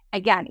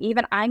 Again,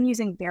 even I'm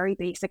using very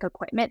basic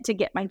equipment to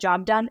get my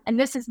job done. And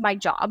this is my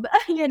job,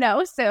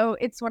 so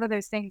it's one of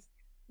those things.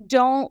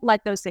 Don't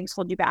let those things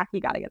hold you back.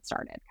 You got to get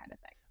started, kind of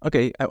thing.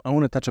 Okay, I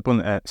want to touch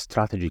upon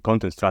strategy,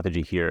 content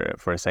strategy here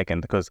for a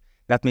second, because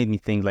that made me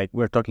think, like,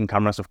 we're talking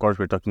cameras, of course,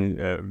 we're talking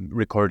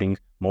recording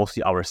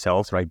mostly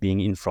ourselves, right,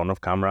 being in front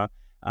of camera.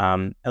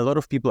 A lot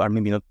of people are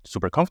maybe not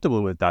super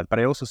comfortable with that, but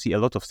I also see a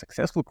lot of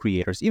successful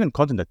creators, even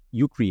content that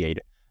you create.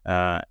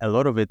 A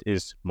lot of it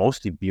is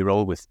mostly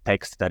B-roll with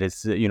text that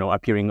is,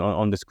 appearing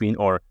on the screen,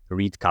 or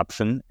read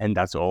caption, and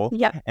that's all.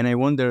 Yep. And I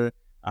wonder,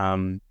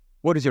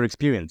 what is your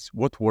experience?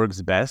 What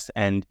works best?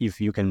 And if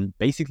you can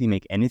basically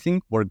make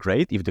anything work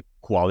great, if the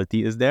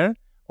quality is there,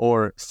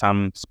 or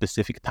some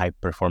specific type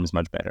performs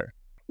much better?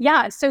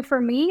 Yeah. So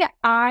for me,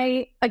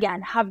 I,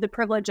 again, have the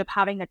privilege of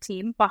having a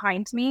team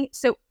behind me.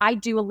 So I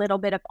do a little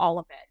bit of all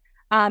of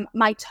it.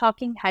 My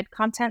talking head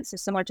content, so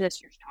similar to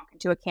this, you're talking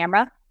to a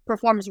camera,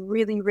 performs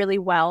really, really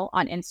well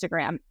on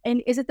Instagram.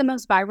 And is it the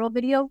most viral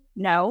video?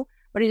 No,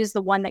 but it is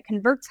the one that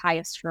converts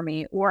highest for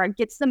me, or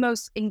gets the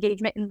most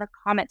engagement in the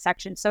comment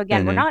section. So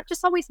again, we're Mm-hmm. not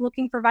just always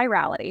looking for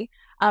virality.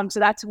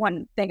 So that's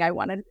one thing I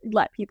want to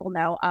let people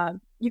know.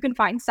 You can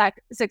find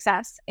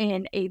success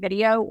in a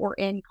video or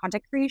in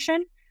content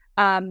creation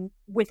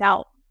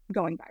without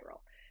going viral.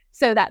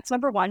 So that's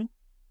number one.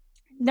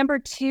 Number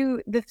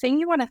two, the thing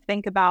you want to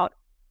think about,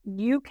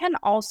 you can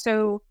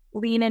also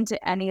lean into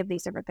any of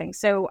these different things.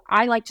 So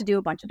I like to do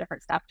a bunch of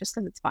different stuff just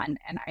because it's fun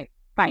and I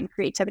find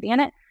creativity in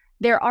it.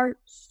 There are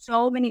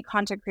so many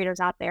content creators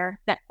out there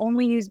that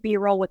only use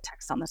B-roll with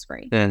text on the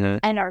screen Mm-hmm.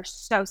 and are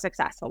so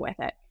successful with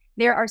it.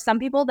 There are some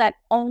people that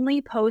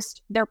only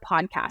post their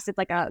podcast. It's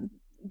like a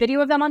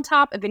video of them on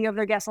top, a video of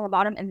their guests on the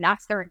bottom, and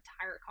that's their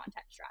entire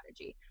content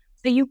strategy.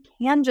 So you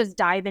can just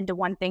dive into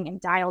one thing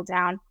and dial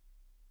down.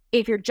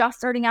 If you're just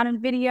starting out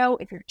in video,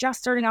 if you're just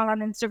starting out on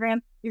Instagram,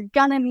 you're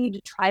gonna need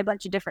to try a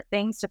bunch of different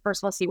things to,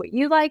 first of all, see what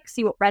you like,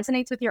 see what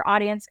resonates with your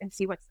audience, and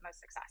see what's the most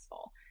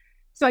successful.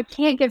 So I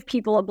can't give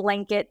people a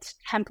blanket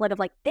template of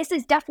like, this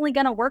is definitely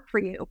gonna work for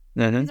you.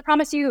 Mm-hmm. Because I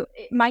promise you,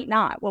 it might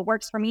not. What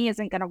works for me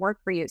isn't gonna work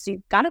for you. So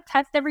you've got to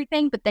test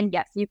everything, but then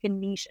yes, you can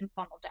niche and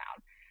funnel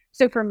down.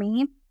 So for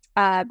me,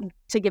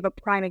 to give a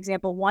prime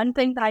example, one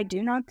thing that I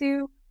do not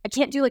do, I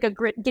can't do like a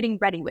getting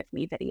ready with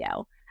me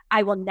video.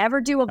 I will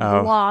never do a Oh,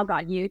 vlog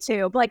on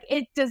YouTube. Like,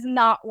 it does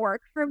not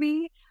work for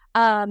me.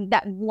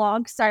 That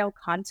vlog style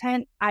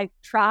content, I've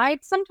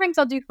tried. Sometimes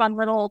I'll do fun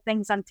little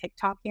things on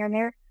TikTok here and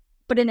there,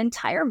 but an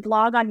entire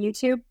vlog on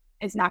YouTube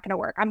is not going to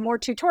work. I'm more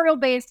tutorial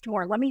based,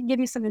 more let me give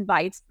you some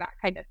advice, that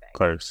kind of Of thing.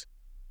 course.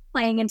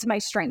 Playing into my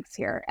strengths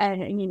here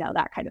and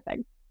that kind of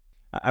thing.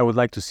 I would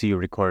like to see you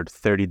record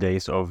 30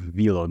 days of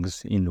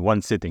vlogs in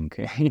one sitting,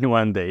 in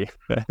one day.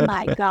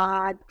 My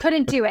God,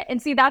 couldn't do it.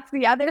 And see, that's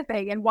the other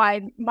thing and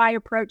why my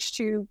approach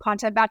to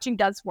content batching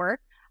does work.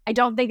 I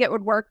don't think it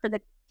would work for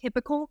the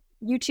typical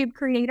YouTube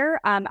creator.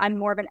 I'm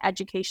more of an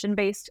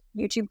education-based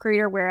YouTube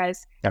creator,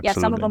 whereas, yeah,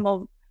 some of Absolutely. them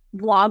will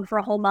vlog for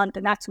a whole month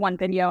and that's one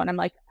video. And I'm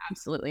like,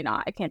 absolutely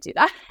not. I can't do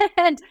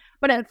that.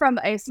 But from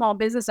a small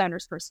business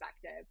owner's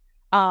perspective,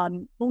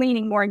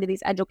 leaning more into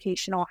these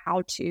educational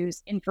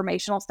how-tos,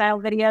 informational style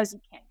videos, you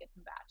can't get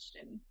them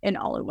batched in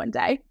all in one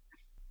day.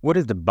 What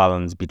is the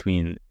balance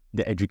between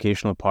the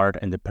educational part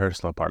and the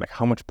personal part? Like,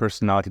 how much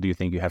personality do you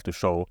think you have to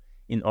show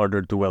in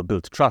order to well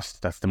build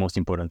trust? That's the most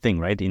important thing,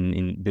 right?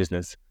 In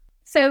business.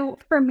 So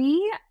for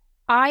me,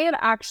 I am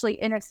actually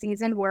in a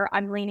season where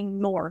I'm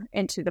leaning more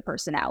into the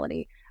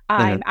personality. Mhm.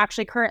 I'm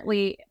actually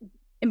currently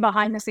in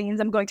behind the scenes,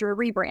 I'm going through a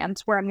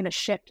rebrand where I'm going to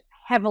shift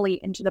heavily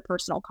into the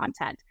personal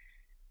content.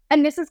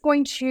 And this is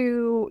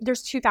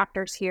there's two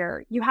factors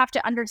here. You have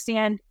to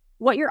understand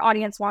what your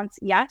audience wants.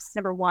 Yes,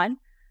 number one,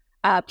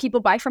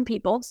 people buy from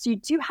people. So you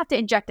do have to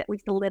inject at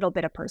least a little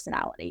bit of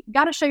personality. You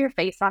got to show your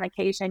face on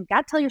occasion,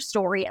 got to tell your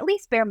story, at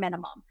least bare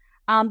minimum.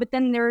 But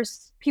then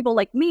there's people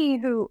like me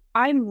who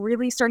I'm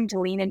really starting to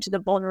lean into the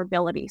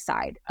vulnerability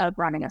side of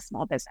running a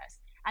small business.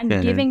 I'm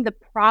Mhm. giving the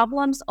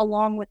problems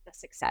along with the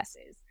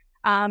successes.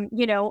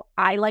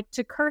 I like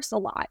to curse a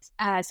lot.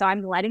 So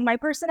I'm letting my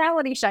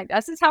personality shine.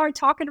 This is how I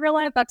talk in real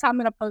life. That's how I'm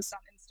going to post on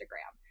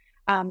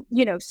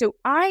Instagram. So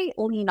I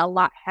lean a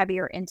lot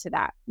heavier into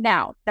that.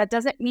 Now, that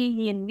doesn't mean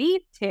you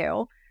need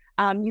to.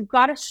 You've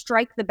got to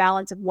strike the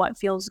balance of what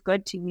feels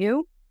good to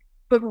you.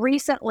 But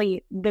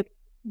recently, the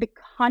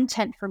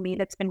content for me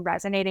that's been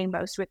resonating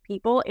most with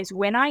people is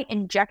when I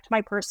inject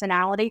my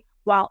personality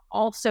while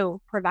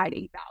also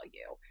providing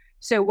value.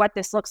 So what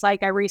this looks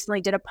like, I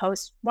recently did a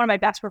post, one of my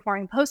best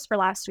performing posts for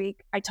last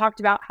week. I talked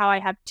about how I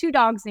have two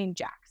dogs named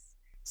Jax.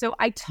 So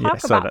I Yeah, I talk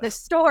saw about that. this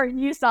story.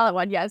 You saw that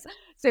one, yes.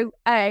 So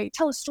I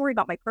tell a story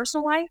about my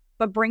personal life,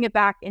 but bring it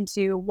back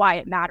into why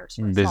it matters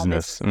for a small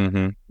Business. business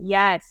owner. Hmm.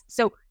 Yes.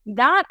 So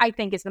that I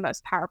think is the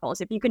most powerful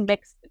is if you can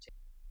mix the two.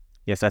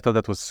 Yes, I thought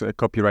that was a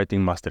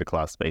copywriting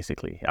masterclass,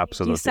 basically. Thank you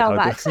Absolutely. so How to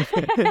much.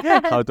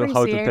 I how to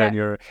appreciate turn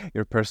it.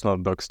 your personal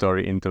dog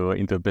story into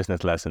a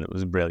business lesson. It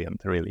was brilliant,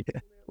 really.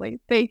 Absolutely.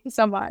 Thank you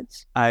so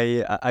much.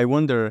 I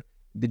wonder,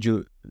 did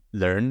you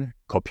learn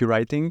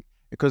copywriting?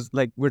 Because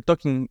like we're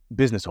talking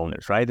business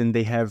owners, right? And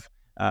they have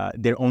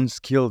their own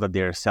skill that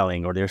they're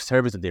selling or their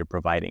service that they're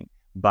providing.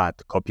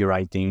 But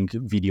copywriting,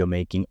 video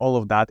making, all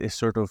of that is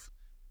sort of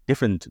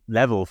different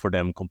level for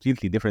them,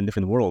 completely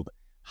different world.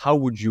 How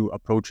would you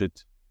approach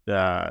it?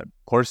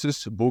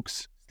 Courses,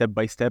 books, step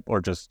by step, or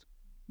just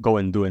go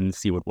and do and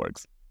see what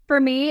works?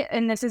 For me,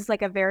 and this is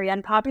like a very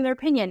unpopular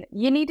opinion,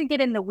 you need to get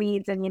in the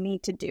weeds and you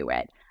need to do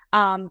it.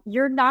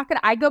 You're not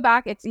gonna, I go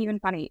back, it's even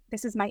funny.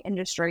 This is my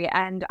industry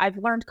and I've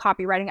learned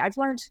copywriting. I've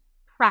learned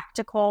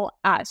practical,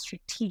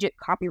 strategic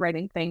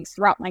copywriting things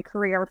throughout my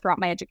career, throughout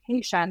my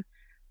education.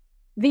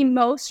 The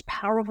most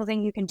powerful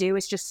thing you can do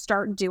is just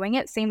start doing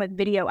it. Same with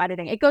video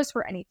editing. It goes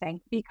for anything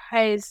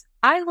because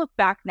I look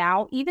back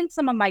now, even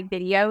some of my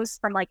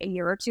videos from like a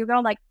year or two ago,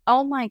 I'm like,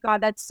 oh my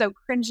God, that's so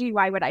cringy.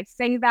 Why would I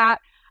say that?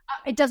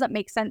 It doesn't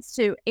make sense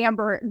to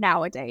Amber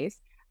nowadays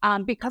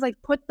because I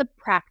put the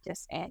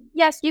practice in.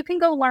 Yes, you can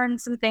go learn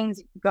some things,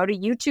 go to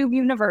YouTube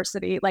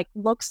University, like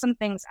look some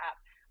things up.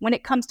 When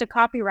it comes to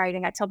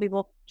copywriting, I tell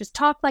people just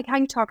talk like how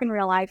you talk in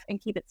real life and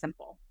keep it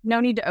simple.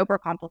 No need to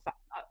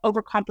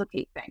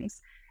overcomplicate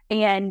things.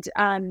 And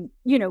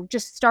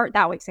just start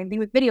that way. Same thing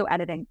with video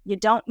editing. You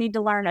don't need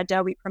to learn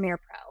Adobe Premiere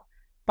Pro.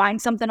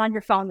 Find something on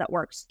your phone that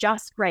works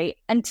just great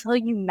until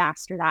you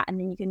master that, and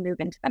then you can move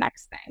into the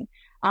next thing.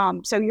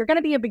 So you're going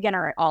to be a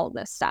beginner at all of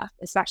this stuff,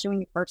 especially when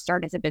you first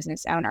start as a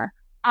business owner.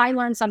 I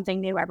learn something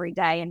new every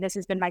day, and this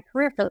has been my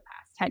career for the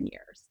past 10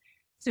 years.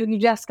 So you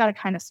just got to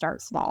kind of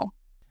start small.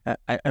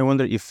 I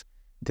wonder if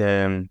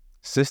the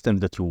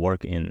systems that you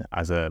work in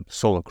as a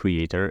solo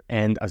creator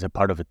and as a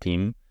part of a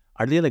team,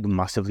 are they like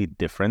massively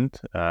different?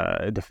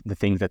 The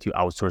things that you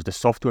outsource, the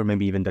software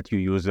maybe even that you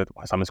use, that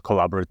some is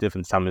collaborative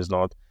and some is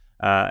not.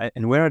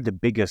 And where are the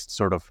biggest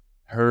sort of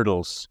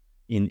hurdles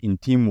in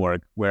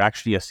teamwork where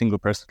actually a single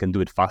person can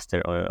do it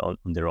faster on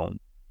their own?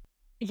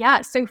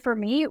 Yeah. So for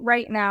me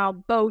right now,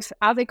 both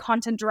as a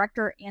content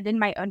director and in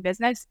my own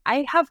business,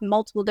 I have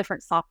multiple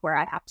different software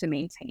I have to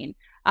maintain.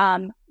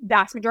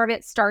 Vast majority of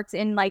it starts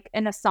in like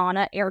an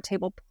Asana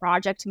Airtable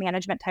project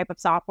management type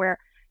of software.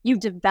 You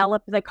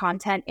develop the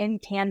content in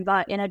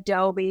Canva, in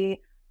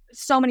Adobe,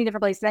 so many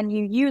different places. Then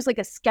you use like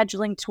a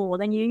scheduling tool,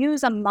 then you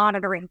use a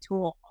monitoring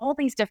tool, all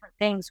these different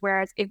things.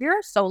 Whereas if you're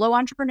a solo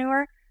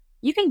entrepreneur,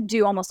 you can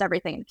do almost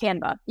everything in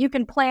Canva. You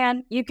can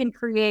plan, you can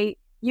create,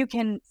 you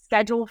can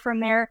schedule from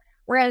there.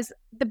 Whereas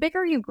the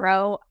bigger you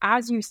grow,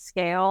 as you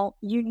scale,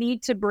 you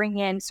need to bring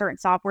in certain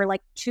software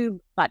like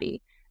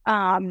TubeBuddy,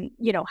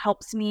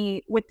 helps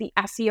me with the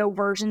SEO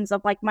versions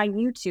of like my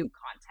YouTube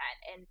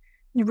content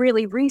and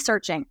really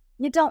researching.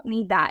 You don't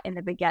need that in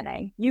the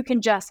beginning. You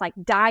can just like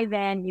dive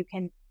in. You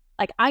can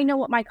like, I know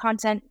what my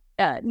content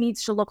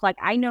needs to look like.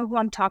 I know who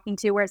I'm talking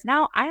to. Whereas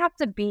now I have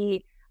to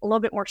be a little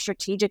bit more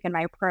strategic in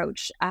my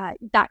approach,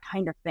 that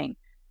kind of thing.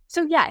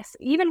 So yes,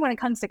 even when it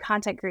comes to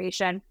content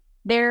creation,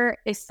 there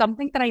is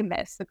something that I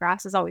miss. The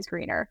grass is always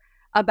greener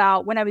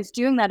about when I was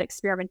doing that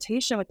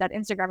experimentation with that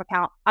Instagram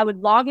account. I would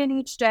log in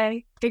each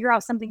day, figure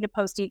out something to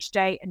post each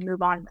day, and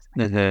move on with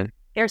my day.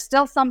 There's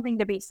still something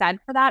to be said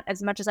for that.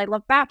 As much as I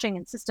love batching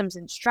and systems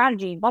and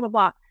strategy, blah, blah,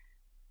 blah,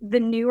 the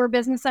newer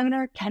business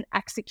owner can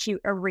execute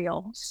a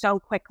reel so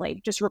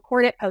quickly. Just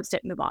record it, post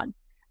it, move on,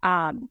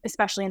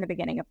 especially in the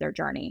beginning of their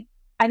journey.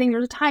 I think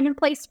there's a time and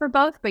place for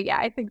both, but yeah,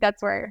 I think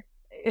that's where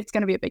it's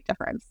going to be a big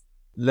difference.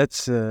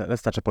 Let's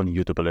touch upon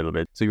YouTube a little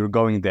bit. So you're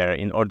going there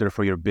in order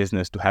for your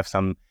business to have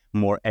some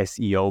more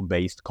SEO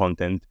based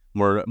content,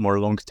 more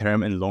long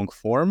term and long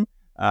form,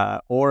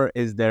 or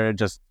is there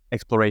just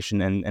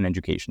exploration and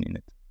education in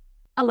it?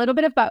 A little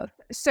bit of both.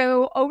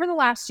 So over the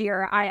last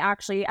year, I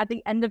actually, at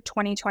the end of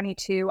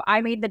 2022,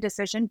 I made the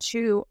decision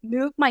to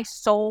move my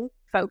sole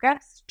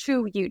focus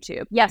to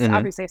YouTube. Yes,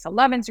 obviously I still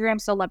love Instagram,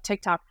 still love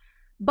TikTok,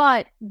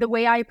 but the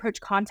way I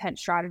approach content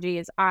strategy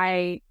is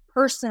I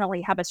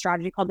personally have a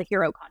strategy called the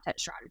hero content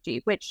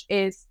strategy, which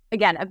is,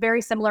 again, a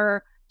very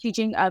similar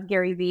teaching of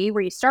Gary Vee,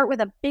 where you start with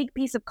a big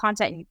piece of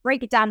content and you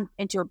break it down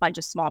into a bunch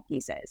of small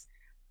pieces.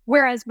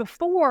 Whereas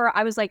before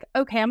I was like,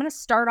 okay, I'm going to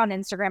start on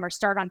Instagram or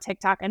start on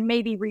TikTok and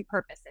maybe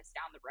repurpose this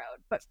down the road.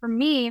 But for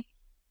me,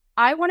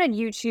 I wanted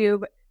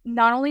YouTube.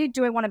 Not only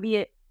do I want to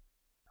be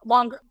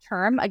longer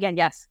term, again,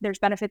 yes, there's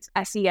benefits,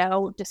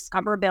 SEO,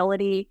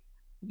 discoverability.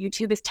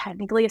 YouTube is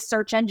technically a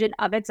search engine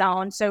of its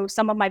own. So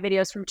some of my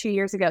videos from 2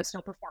 years ago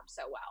still perform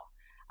so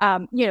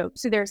well.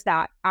 So there's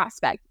that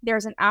aspect.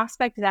 There's an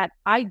aspect that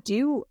I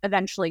do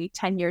eventually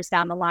 10 years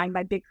down the line,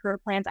 my big career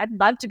plans, I'd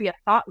love to be a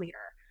thought leader.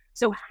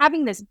 So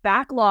having this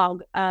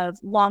backlog of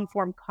long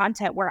form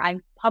content where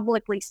I'm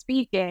publicly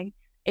speaking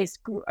is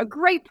a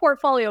great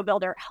portfolio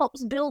builder,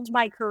 helps build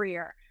my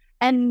career.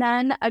 And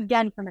then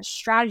again, from a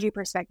strategy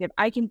perspective,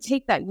 I can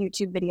take that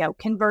YouTube video,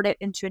 convert it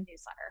into a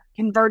newsletter,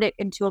 convert it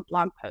into a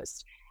blog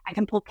post. I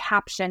can pull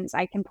captions,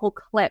 I can pull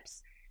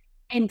clips.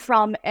 And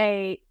from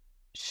a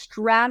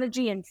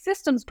strategy and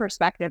systems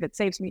perspective, it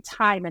saves me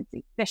time and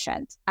it's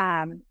efficient.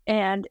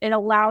 And it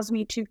allows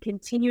me to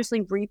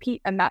continuously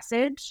repeat a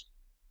message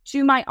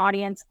to my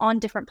audience on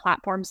different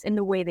platforms in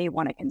the way they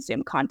want to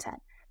consume content.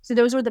 So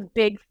those are the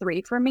big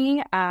three for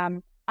me.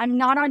 I'm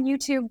not on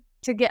YouTube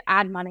to get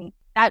ad money.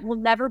 That will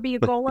never be a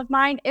goal of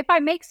mine. If I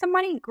make some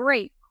money,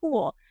 great,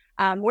 cool.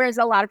 Whereas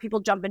a lot of people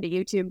jump into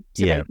YouTube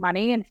to make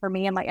money. And for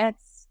me, I'm like,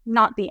 it's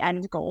not the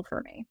end goal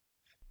for me.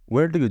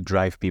 Where do you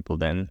drive people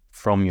then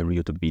from your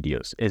YouTube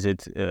videos? Is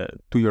it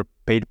to your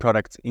paid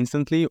products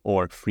instantly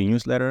or free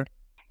newsletter?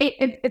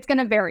 It's going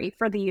to vary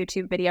for the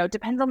YouTube video.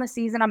 Depends on the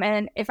season I'm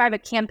in. If I have a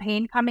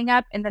campaign coming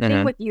up, and the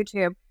thing with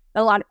YouTube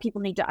that a lot of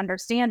people need to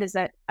understand is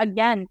that,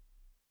 again,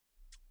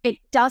 it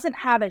doesn't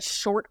have as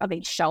short of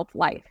a shelf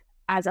life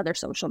as other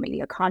social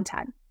media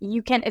content.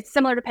 It's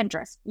similar to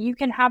Pinterest. You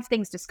can have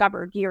things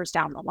discovered years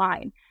down the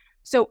line.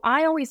 So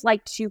I always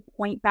like to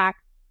point back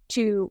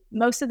to,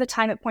 most of the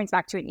time it points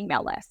back to an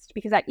email list,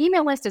 because that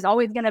email list is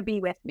always going to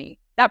be with me.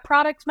 That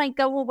product might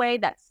go away,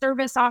 that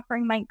service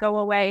offering might go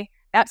away,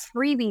 that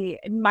freebie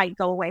might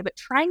go away, but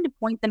trying to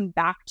point them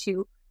back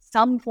to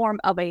some form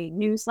of a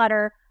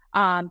newsletter,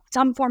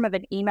 some form of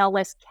an email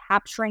list,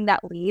 capturing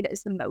that lead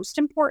is the most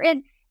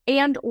important,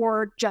 and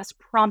or just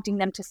prompting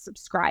them to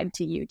subscribe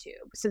to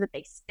YouTube so that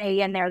they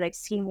stay in there, they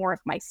see more of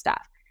my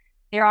stuff.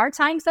 There are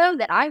times, though,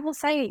 that I will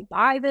say,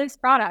 buy this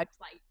product,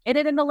 like hit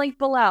it in the link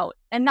below,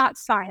 and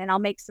that's fine, and I'll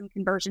make some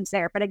conversions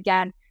there. But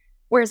again,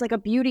 whereas like a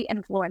beauty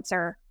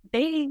influencer,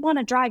 they want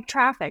to drive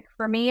traffic.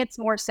 For me, it's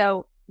more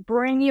so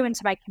bring you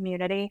into my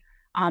community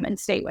and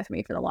stay with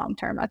me for the long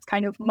term. That's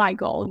kind of my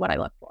goal and what I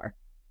look for.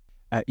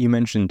 You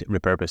mentioned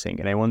repurposing,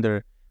 and I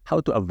wonder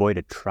how to avoid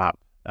a trap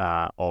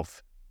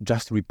of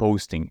just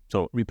reposting.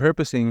 So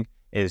repurposing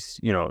is,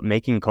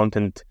 making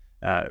content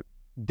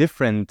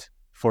different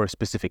for a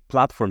specific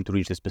platform to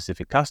reach a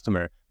specific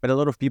customer, but a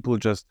lot of people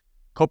just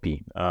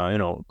copy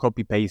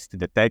paste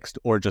the text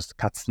or just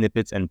cut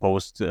snippets and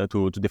post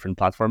to different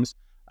platforms.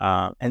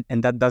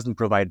 And that doesn't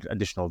provide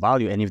additional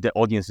value. And if the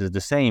audience is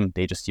the same,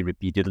 they just see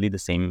repeatedly the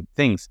same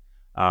things.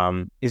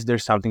 Is there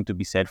something to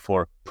be said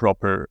for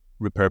proper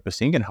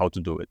repurposing and how to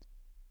do it?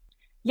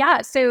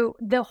 Yeah. So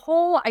the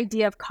whole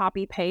idea of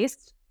copy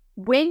paste,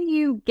 when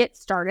you get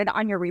started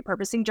on your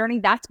repurposing journey,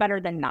 that's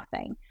better than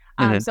nothing.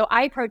 So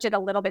I approach it a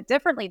little bit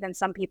differently than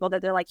some people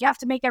that they're like, you have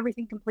to make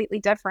everything completely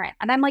different.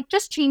 And I'm like,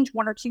 just change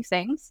one or two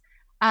things.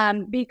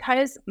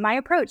 Because my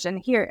approach, and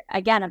here,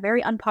 again, a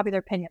very unpopular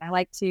opinion, I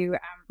like to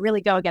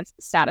really go against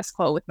the status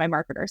quo with my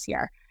marketers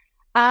here.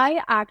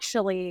 I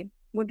actually,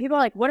 when people are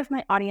like, what if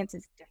my audience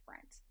is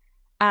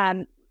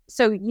different?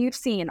 So you've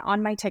seen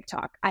on my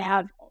TikTok, I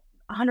have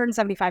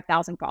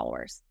 175,000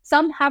 followers.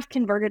 Some have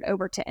converted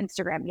over to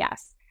Instagram,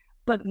 yes.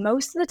 But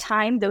most of the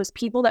time, those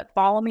people that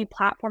follow me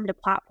platform to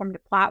platform to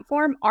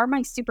platform are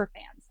my super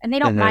fans. And they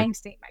don't Mm-hmm. mind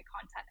seeing my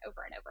content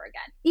over and over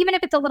again, even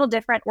if it's a little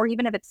different or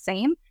even if it's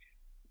same.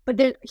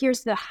 But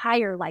here's the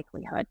higher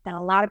likelihood that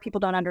a lot of people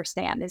don't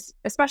understand is,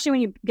 especially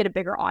when you get a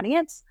bigger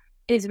audience,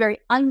 it is very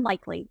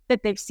unlikely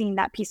that they've seen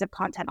that piece of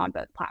content on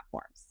both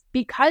platforms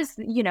because,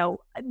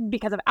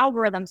 because of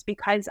algorithms,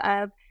 because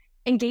of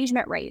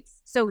engagement rates.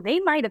 So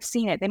they might have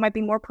seen it. They might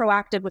be more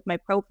proactive with my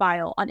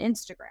profile on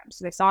Instagram.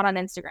 So they saw it on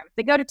Instagram. If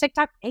they go to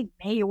TikTok, they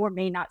may or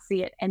may not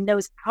see it. And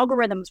those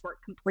algorithms work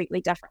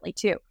completely differently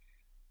too.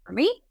 For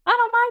me, I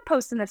don't mind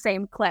posting the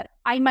same clip.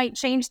 I might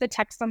change the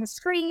text on the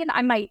screen.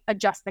 I might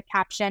adjust the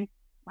caption.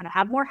 When I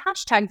have more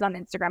hashtags on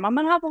Instagram, I'm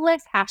going to have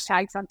less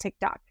hashtags on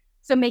TikTok.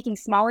 So making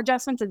small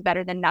adjustments is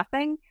better than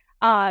nothing.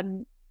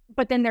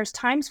 But then there's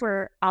times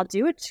where I'll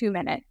do a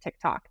 2-minute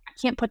TikTok. I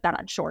can't put that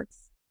on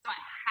shorts. So I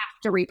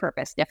have to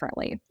repurpose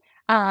differently.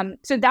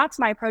 So that's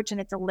my approach,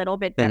 and it's a little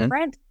bit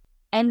different.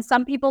 And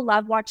some people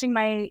love watching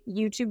my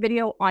YouTube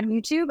video on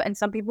YouTube, and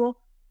some people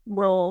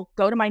will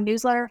go to my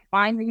newsletter,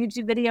 find the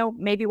YouTube video,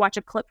 maybe watch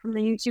a clip from the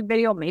YouTube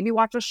video, maybe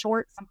watch a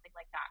short, something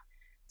like that.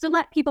 So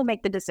let people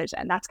make the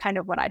decision. That's kind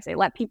of what I say.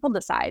 Let people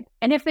decide.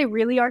 And if they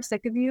really are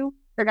sick of you,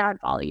 they're going to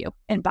follow you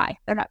and buy.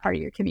 They're not part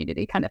of your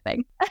community kind of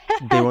thing.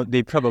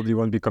 They probably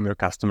won't become your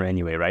customer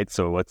anyway, right?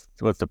 So what's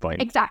the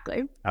point?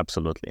 Exactly.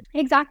 Absolutely.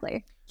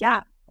 Exactly.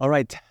 Yeah. All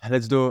right,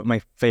 let's do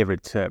my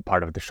favorite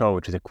part of the show,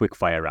 which is a quick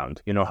fire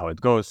round. You know how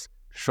it goes.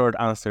 Short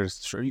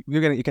answers.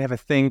 You can have a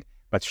thing,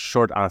 but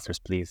short answers,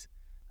 please.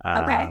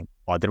 Okay.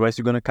 Otherwise,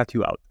 you're going to cut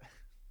you out.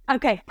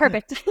 Okay,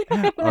 perfect.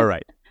 All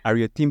right. Are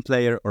you a team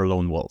player or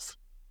lone wolf?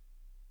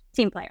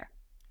 Team player.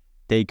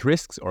 Take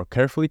risks or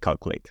carefully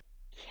calculate?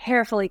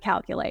 Carefully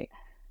calculate.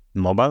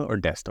 Mobile or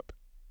desktop?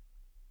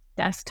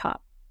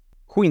 Desktop.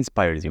 Who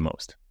inspires you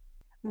most?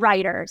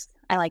 Writers.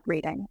 I like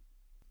reading.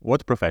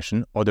 What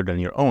profession, other than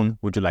your own,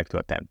 would you like to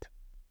attempt?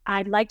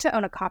 I'd like to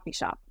own a coffee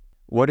shop.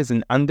 What is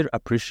an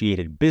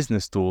underappreciated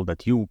business tool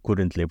that you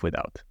couldn't live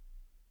without?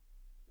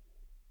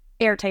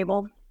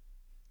 Airtable.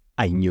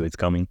 I knew it's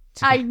coming.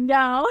 I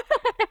know.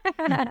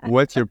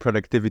 What's your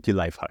productivity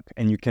life hack?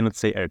 And you cannot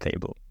say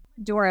Airtable.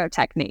 Doro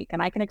technique,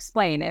 and I can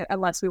explain it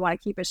unless we want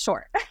to keep it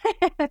short.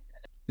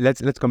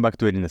 Let's come back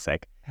to it in a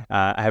sec.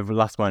 I have the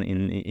last one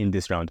in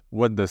this round.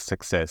 What does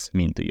success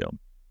mean to you?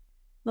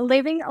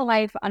 Living a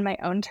life on my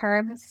own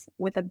terms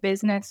with a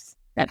business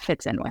that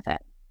fits in with it.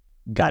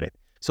 Got it.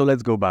 So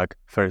let's go back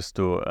first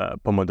to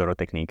Pomodoro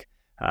technique.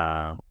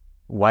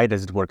 Why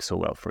does it work so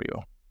well for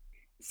you?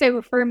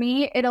 So for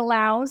me, it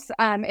allows,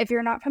 if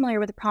you're not familiar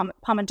with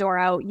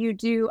Pomodoro, you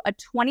do a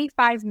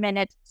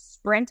 25-minute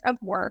sprint of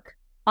work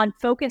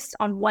focused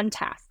on one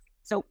task.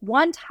 So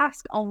one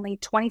task only,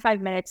 25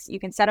 minutes. You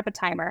can set up a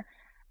timer.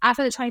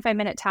 After the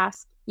 25-minute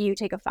task, you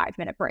take a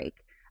 5-minute break.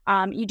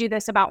 You do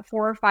this about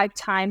 4 or 5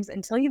 times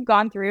until you've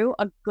gone through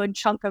a good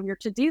chunk of your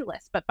to-do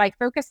list. But by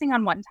focusing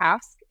on one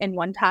task and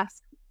one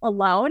task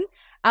alone,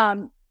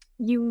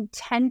 you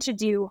tend to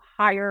do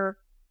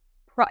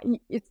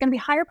it's going to be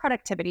higher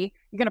productivity.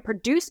 You're going to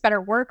produce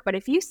better work. But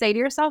if you say to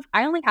yourself,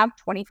 I only have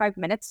 25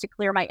 minutes to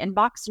clear my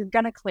inbox, you're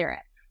going to clear it.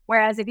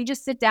 Whereas if you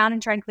just sit down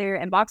and try and clear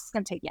your inbox, it's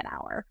going to take you an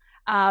hour.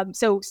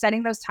 So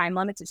setting those time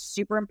limits is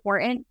super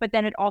important. But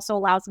then it also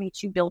allows me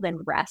to build in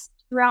rest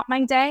throughout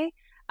my day.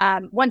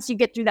 Once you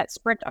get through that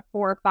sprint of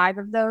 4 or 5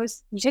 of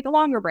those, you take a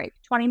longer break,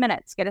 20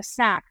 minutes, get a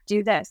snack,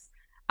 do this.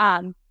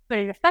 But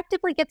it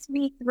effectively gets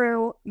me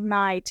through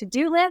my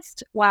to-do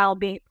list while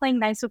playing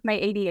nice with my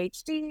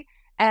ADHD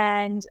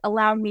and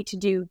allowing me to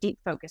do deep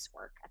focus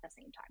work at the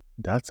same time.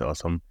 That's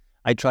awesome.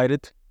 I tried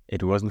it.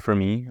 It wasn't for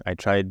me. I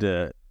tried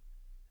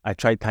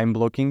time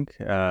blocking.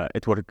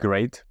 It worked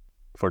great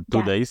for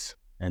 2 days,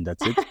 and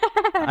that's it.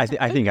 I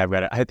think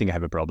I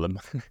have a problem.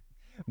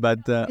 But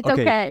it's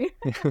okay.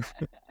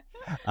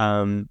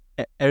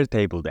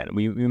 Airtable then.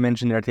 We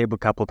mentioned Airtable a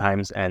couple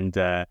times, and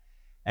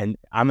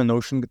I'm a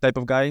Notion type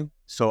of guy.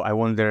 So I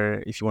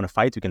wonder if you want to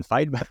fight, you can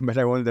fight. But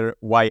I wonder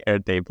why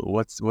Airtable.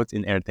 What's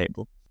in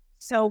Airtable?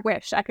 So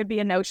wish I could be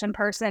a Notion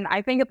person.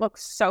 I think it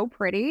looks so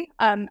pretty.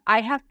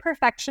 I have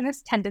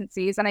perfectionist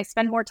tendencies, and I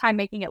spend more time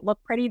making it look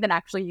pretty than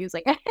actually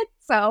using it.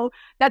 So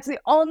that's the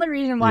only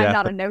reason why I'm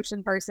not a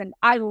Notion person.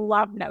 I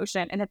love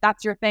Notion, and if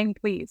that's your thing,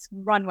 please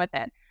run with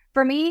it.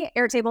 For me,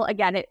 Airtable,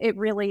 again, it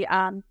really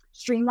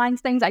streamlines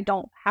things. I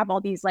don't have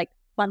all these like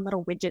fun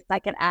little widgets I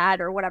can add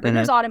or whatever. Mm-hmm.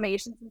 There's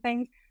automations and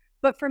things.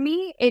 But for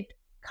me, it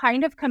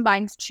kind of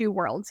combines 2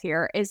 worlds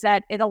here, is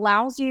that it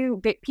allows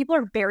you, people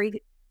are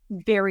very,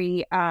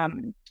 very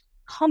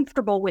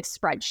comfortable with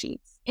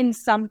spreadsheets in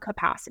some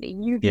capacity.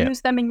 You've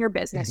used them in your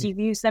business, you've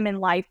used them in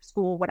life,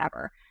 school,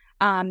 whatever.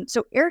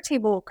 So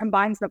Airtable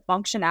combines the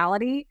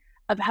functionality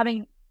of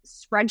having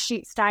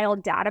spreadsheet style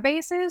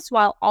databases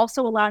while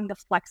also allowing the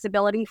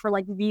flexibility for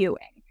like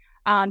viewing.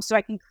 So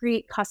I can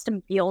create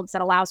custom fields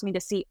that allows me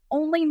to see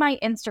only my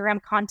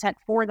Instagram content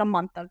for the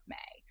month of May,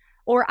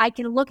 or I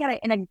can look at it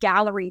in a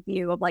gallery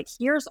view of like,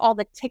 here's all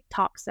the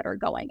TikToks that are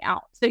going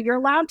out. So you're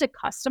allowed to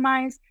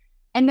customize,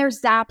 and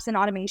there's zaps and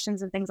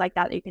automations and things like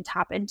that you can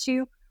tap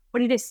into,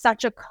 but it is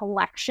such a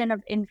collection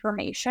of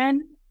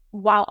information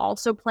while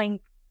also playing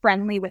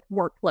friendly with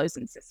workflows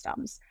and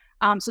systems.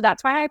 So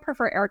that's why I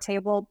prefer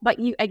Airtable. But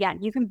you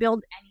can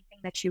build anything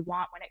that you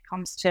want when it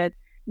comes to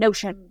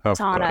Notion, Of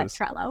Asana, course.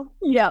 Trello.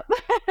 Yep.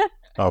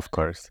 Of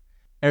course.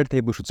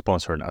 Airtable should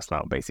sponsor us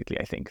now, basically.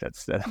 I think that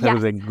was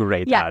Yes. a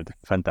great Yes. ad.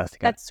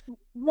 Fantastic ad. That's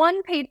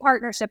one paid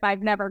partnership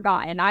I've never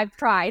gotten. I've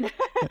tried.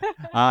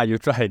 You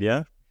tried,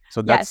 yeah?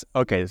 So that's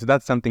Yes. okay. So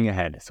that's something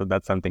ahead. So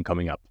that's something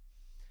coming up.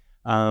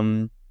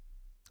 Um,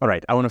 all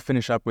right. I want to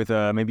finish up with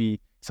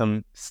maybe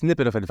some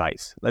snippet of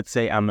advice. Let's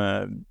say I'm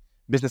a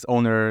business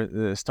owner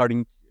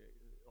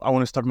I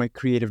want to start my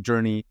creative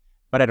journey,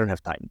 but I don't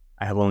have time.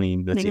 I have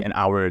only, let's say, Mhm. an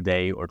hour a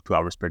day or 2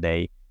 hours per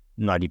day,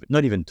 not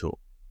even two.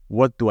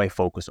 What do I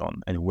focus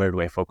on, and where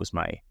do I focus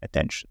my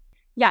attention?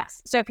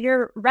 Yes. So if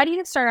you're ready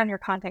to start on your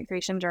content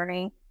creation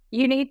journey,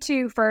 you need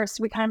to first,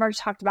 we kind of already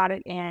talked about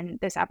it in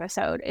this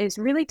episode, is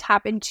really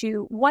tap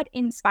into what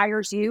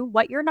inspires you,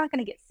 what you're not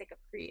going to get sick of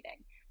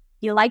creating.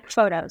 You like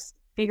photos,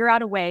 figure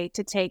out a way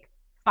to take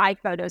 5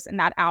 photos in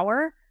that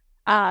hour.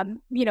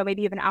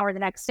 Maybe even an hour the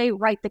next day,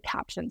 write the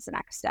captions the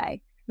next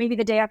day. Maybe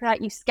the day after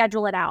that, you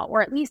schedule it out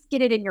or at least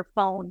get it in your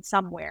phone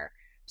somewhere.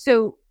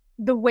 So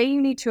the way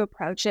you need to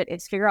approach it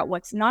is figure out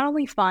what's not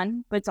only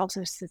fun, but it's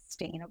also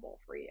sustainable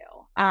for you.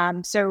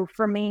 So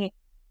for me,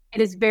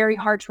 it is very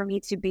hard for me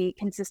to be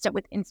consistent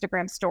with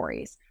Instagram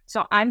stories.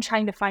 So I'm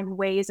trying to find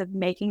ways of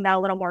making that a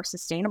little more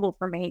sustainable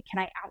for me.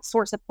 Can I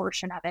outsource a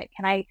portion of it?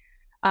 Can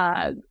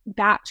I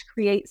batch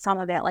create some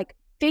of it? Like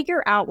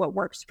figure out what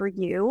works for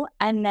you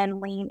and then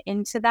lean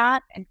into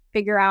that and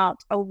figure out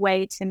a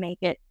way to make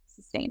it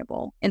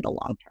sustainable in the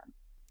long term.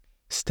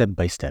 Step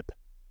by step.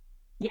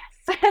 Yes.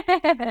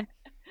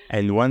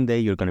 And one day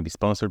you're going to be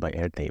sponsored by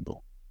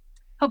Airtable.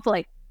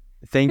 Hopefully.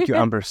 Thank you,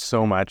 Amber,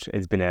 so much.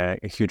 It's been a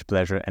huge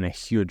pleasure and a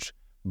huge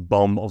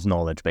bomb of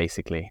knowledge,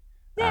 basically.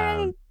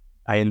 Yay.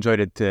 I enjoyed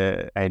it.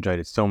 I enjoyed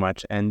it so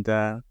much, and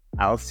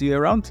I'll see you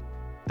around.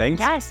 Thanks.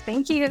 Yes.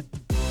 Thank you.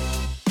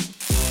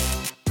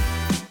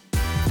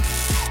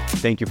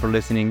 Thank you for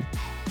listening.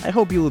 I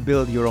hope you will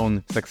build your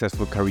own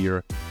successful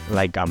career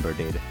like Amber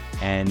did.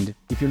 And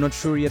if you're not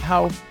sure yet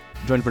how,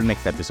 join for the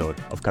next episode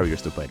of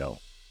Careers 2.0.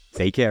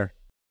 Take care.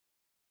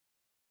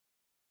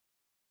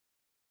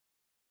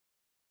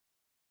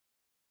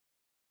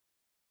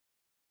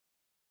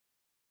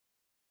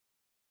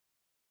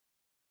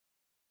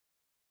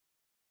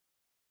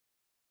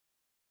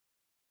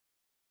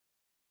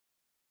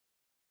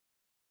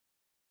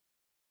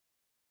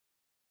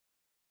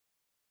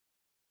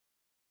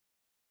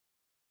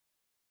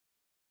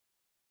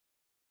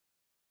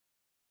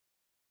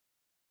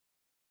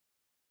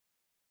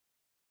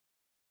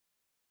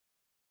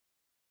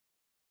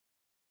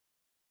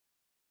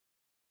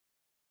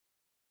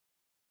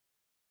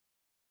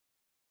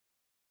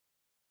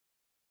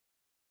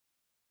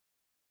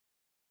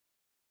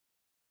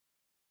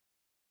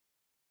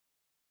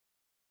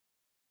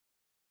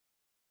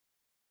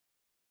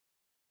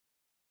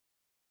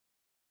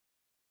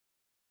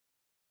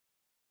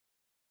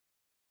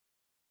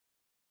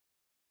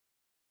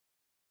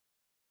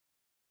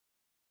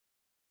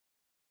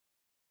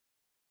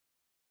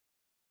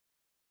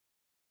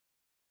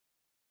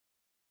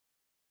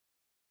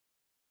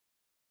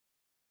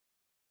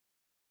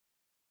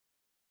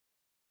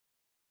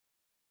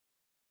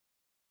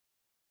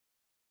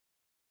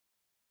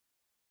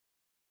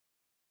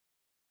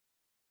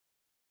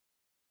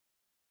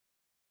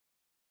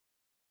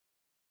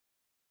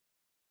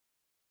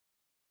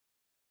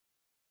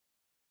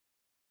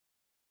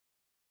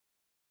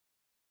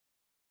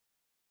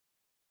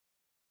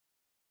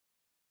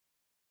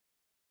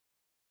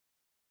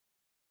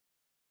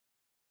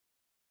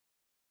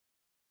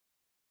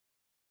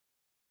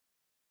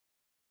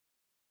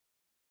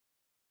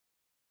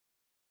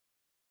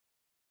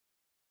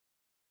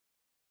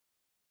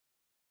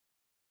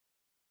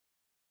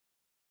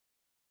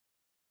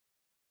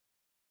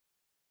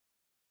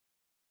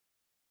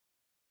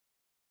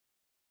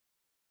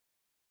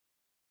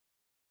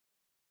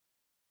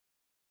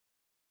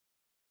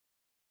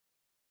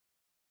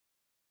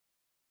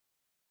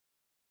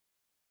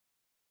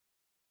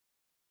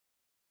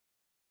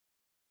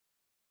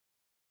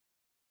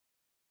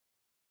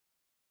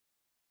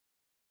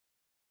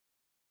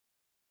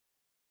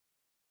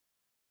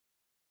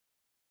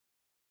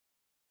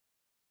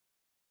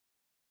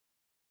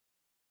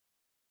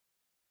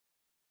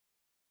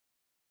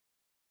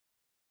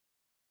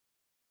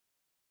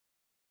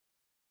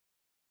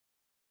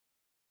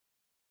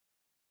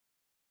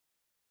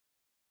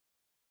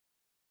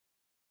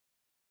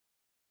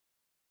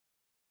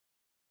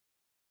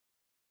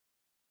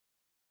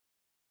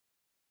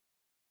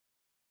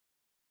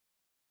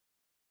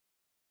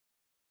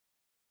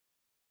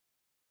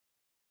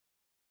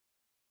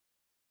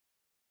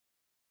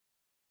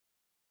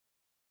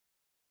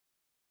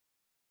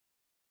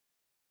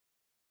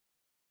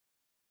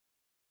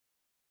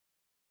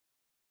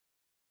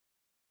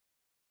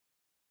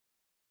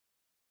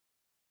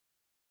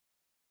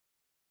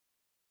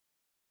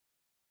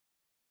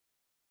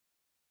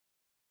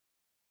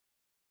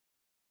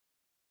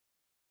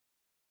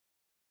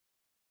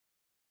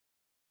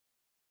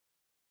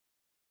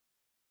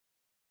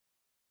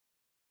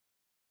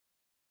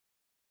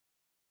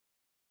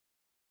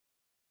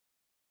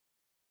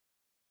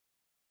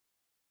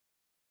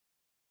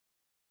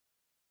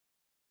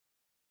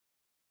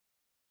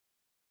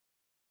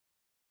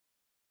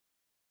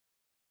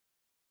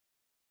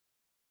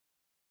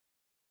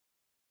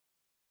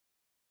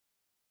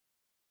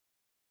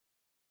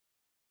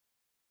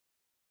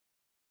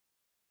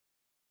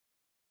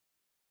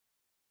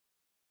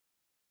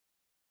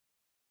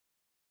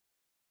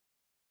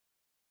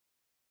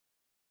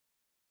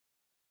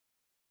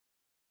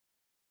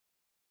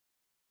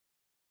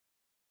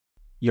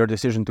 your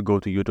decision to go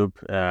to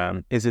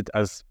YouTube, is it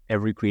as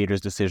every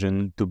creator's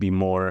decision to give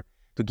more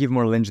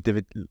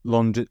longevity?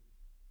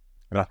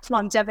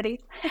 Longevity.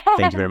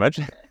 Thank you very much.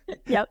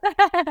 Yep.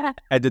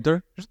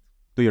 Editor,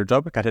 do your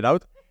job, cut it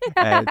out.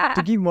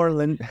 To give more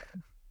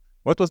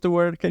what was the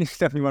word? Can you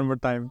tell me one more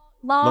time?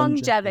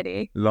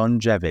 Longevity.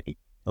 Longevity.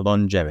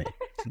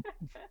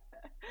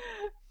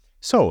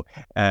 So,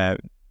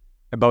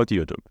 about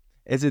YouTube.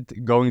 Is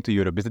it going to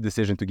YouTube? Is the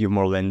decision to give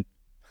more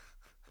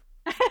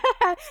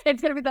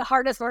It's going to be the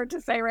hardest word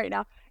to say right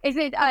now. Is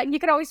it, you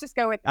can always just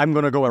go with... I'm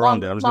going to go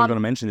around it. I'm just not going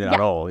to mention it at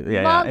all.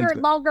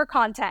 Longer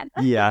content.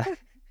 Yeah.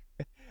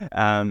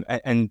 And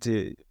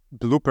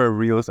blooper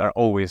reels are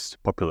always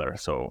popular.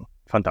 So,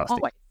 fantastic.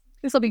 Always.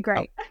 This will be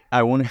great.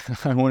 I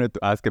wanted to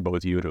ask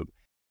about YouTube.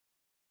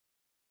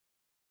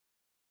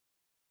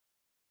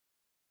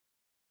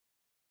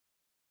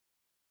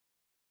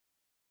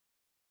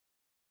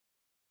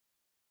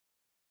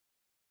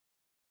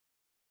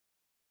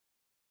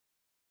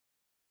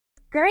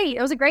 Great.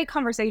 It was a great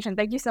conversation.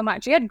 Thank you so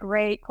much. You had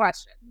great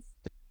questions.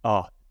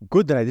 Oh,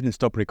 good that I didn't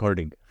stop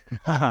recording.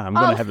 I'm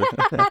going to have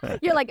it.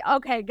 You're like,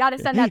 okay, got to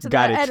send that to the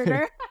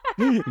editor.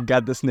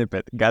 Got the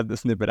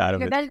snippet out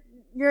of it.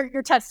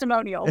 Your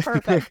testimonial.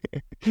 Perfect.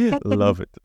 Love it.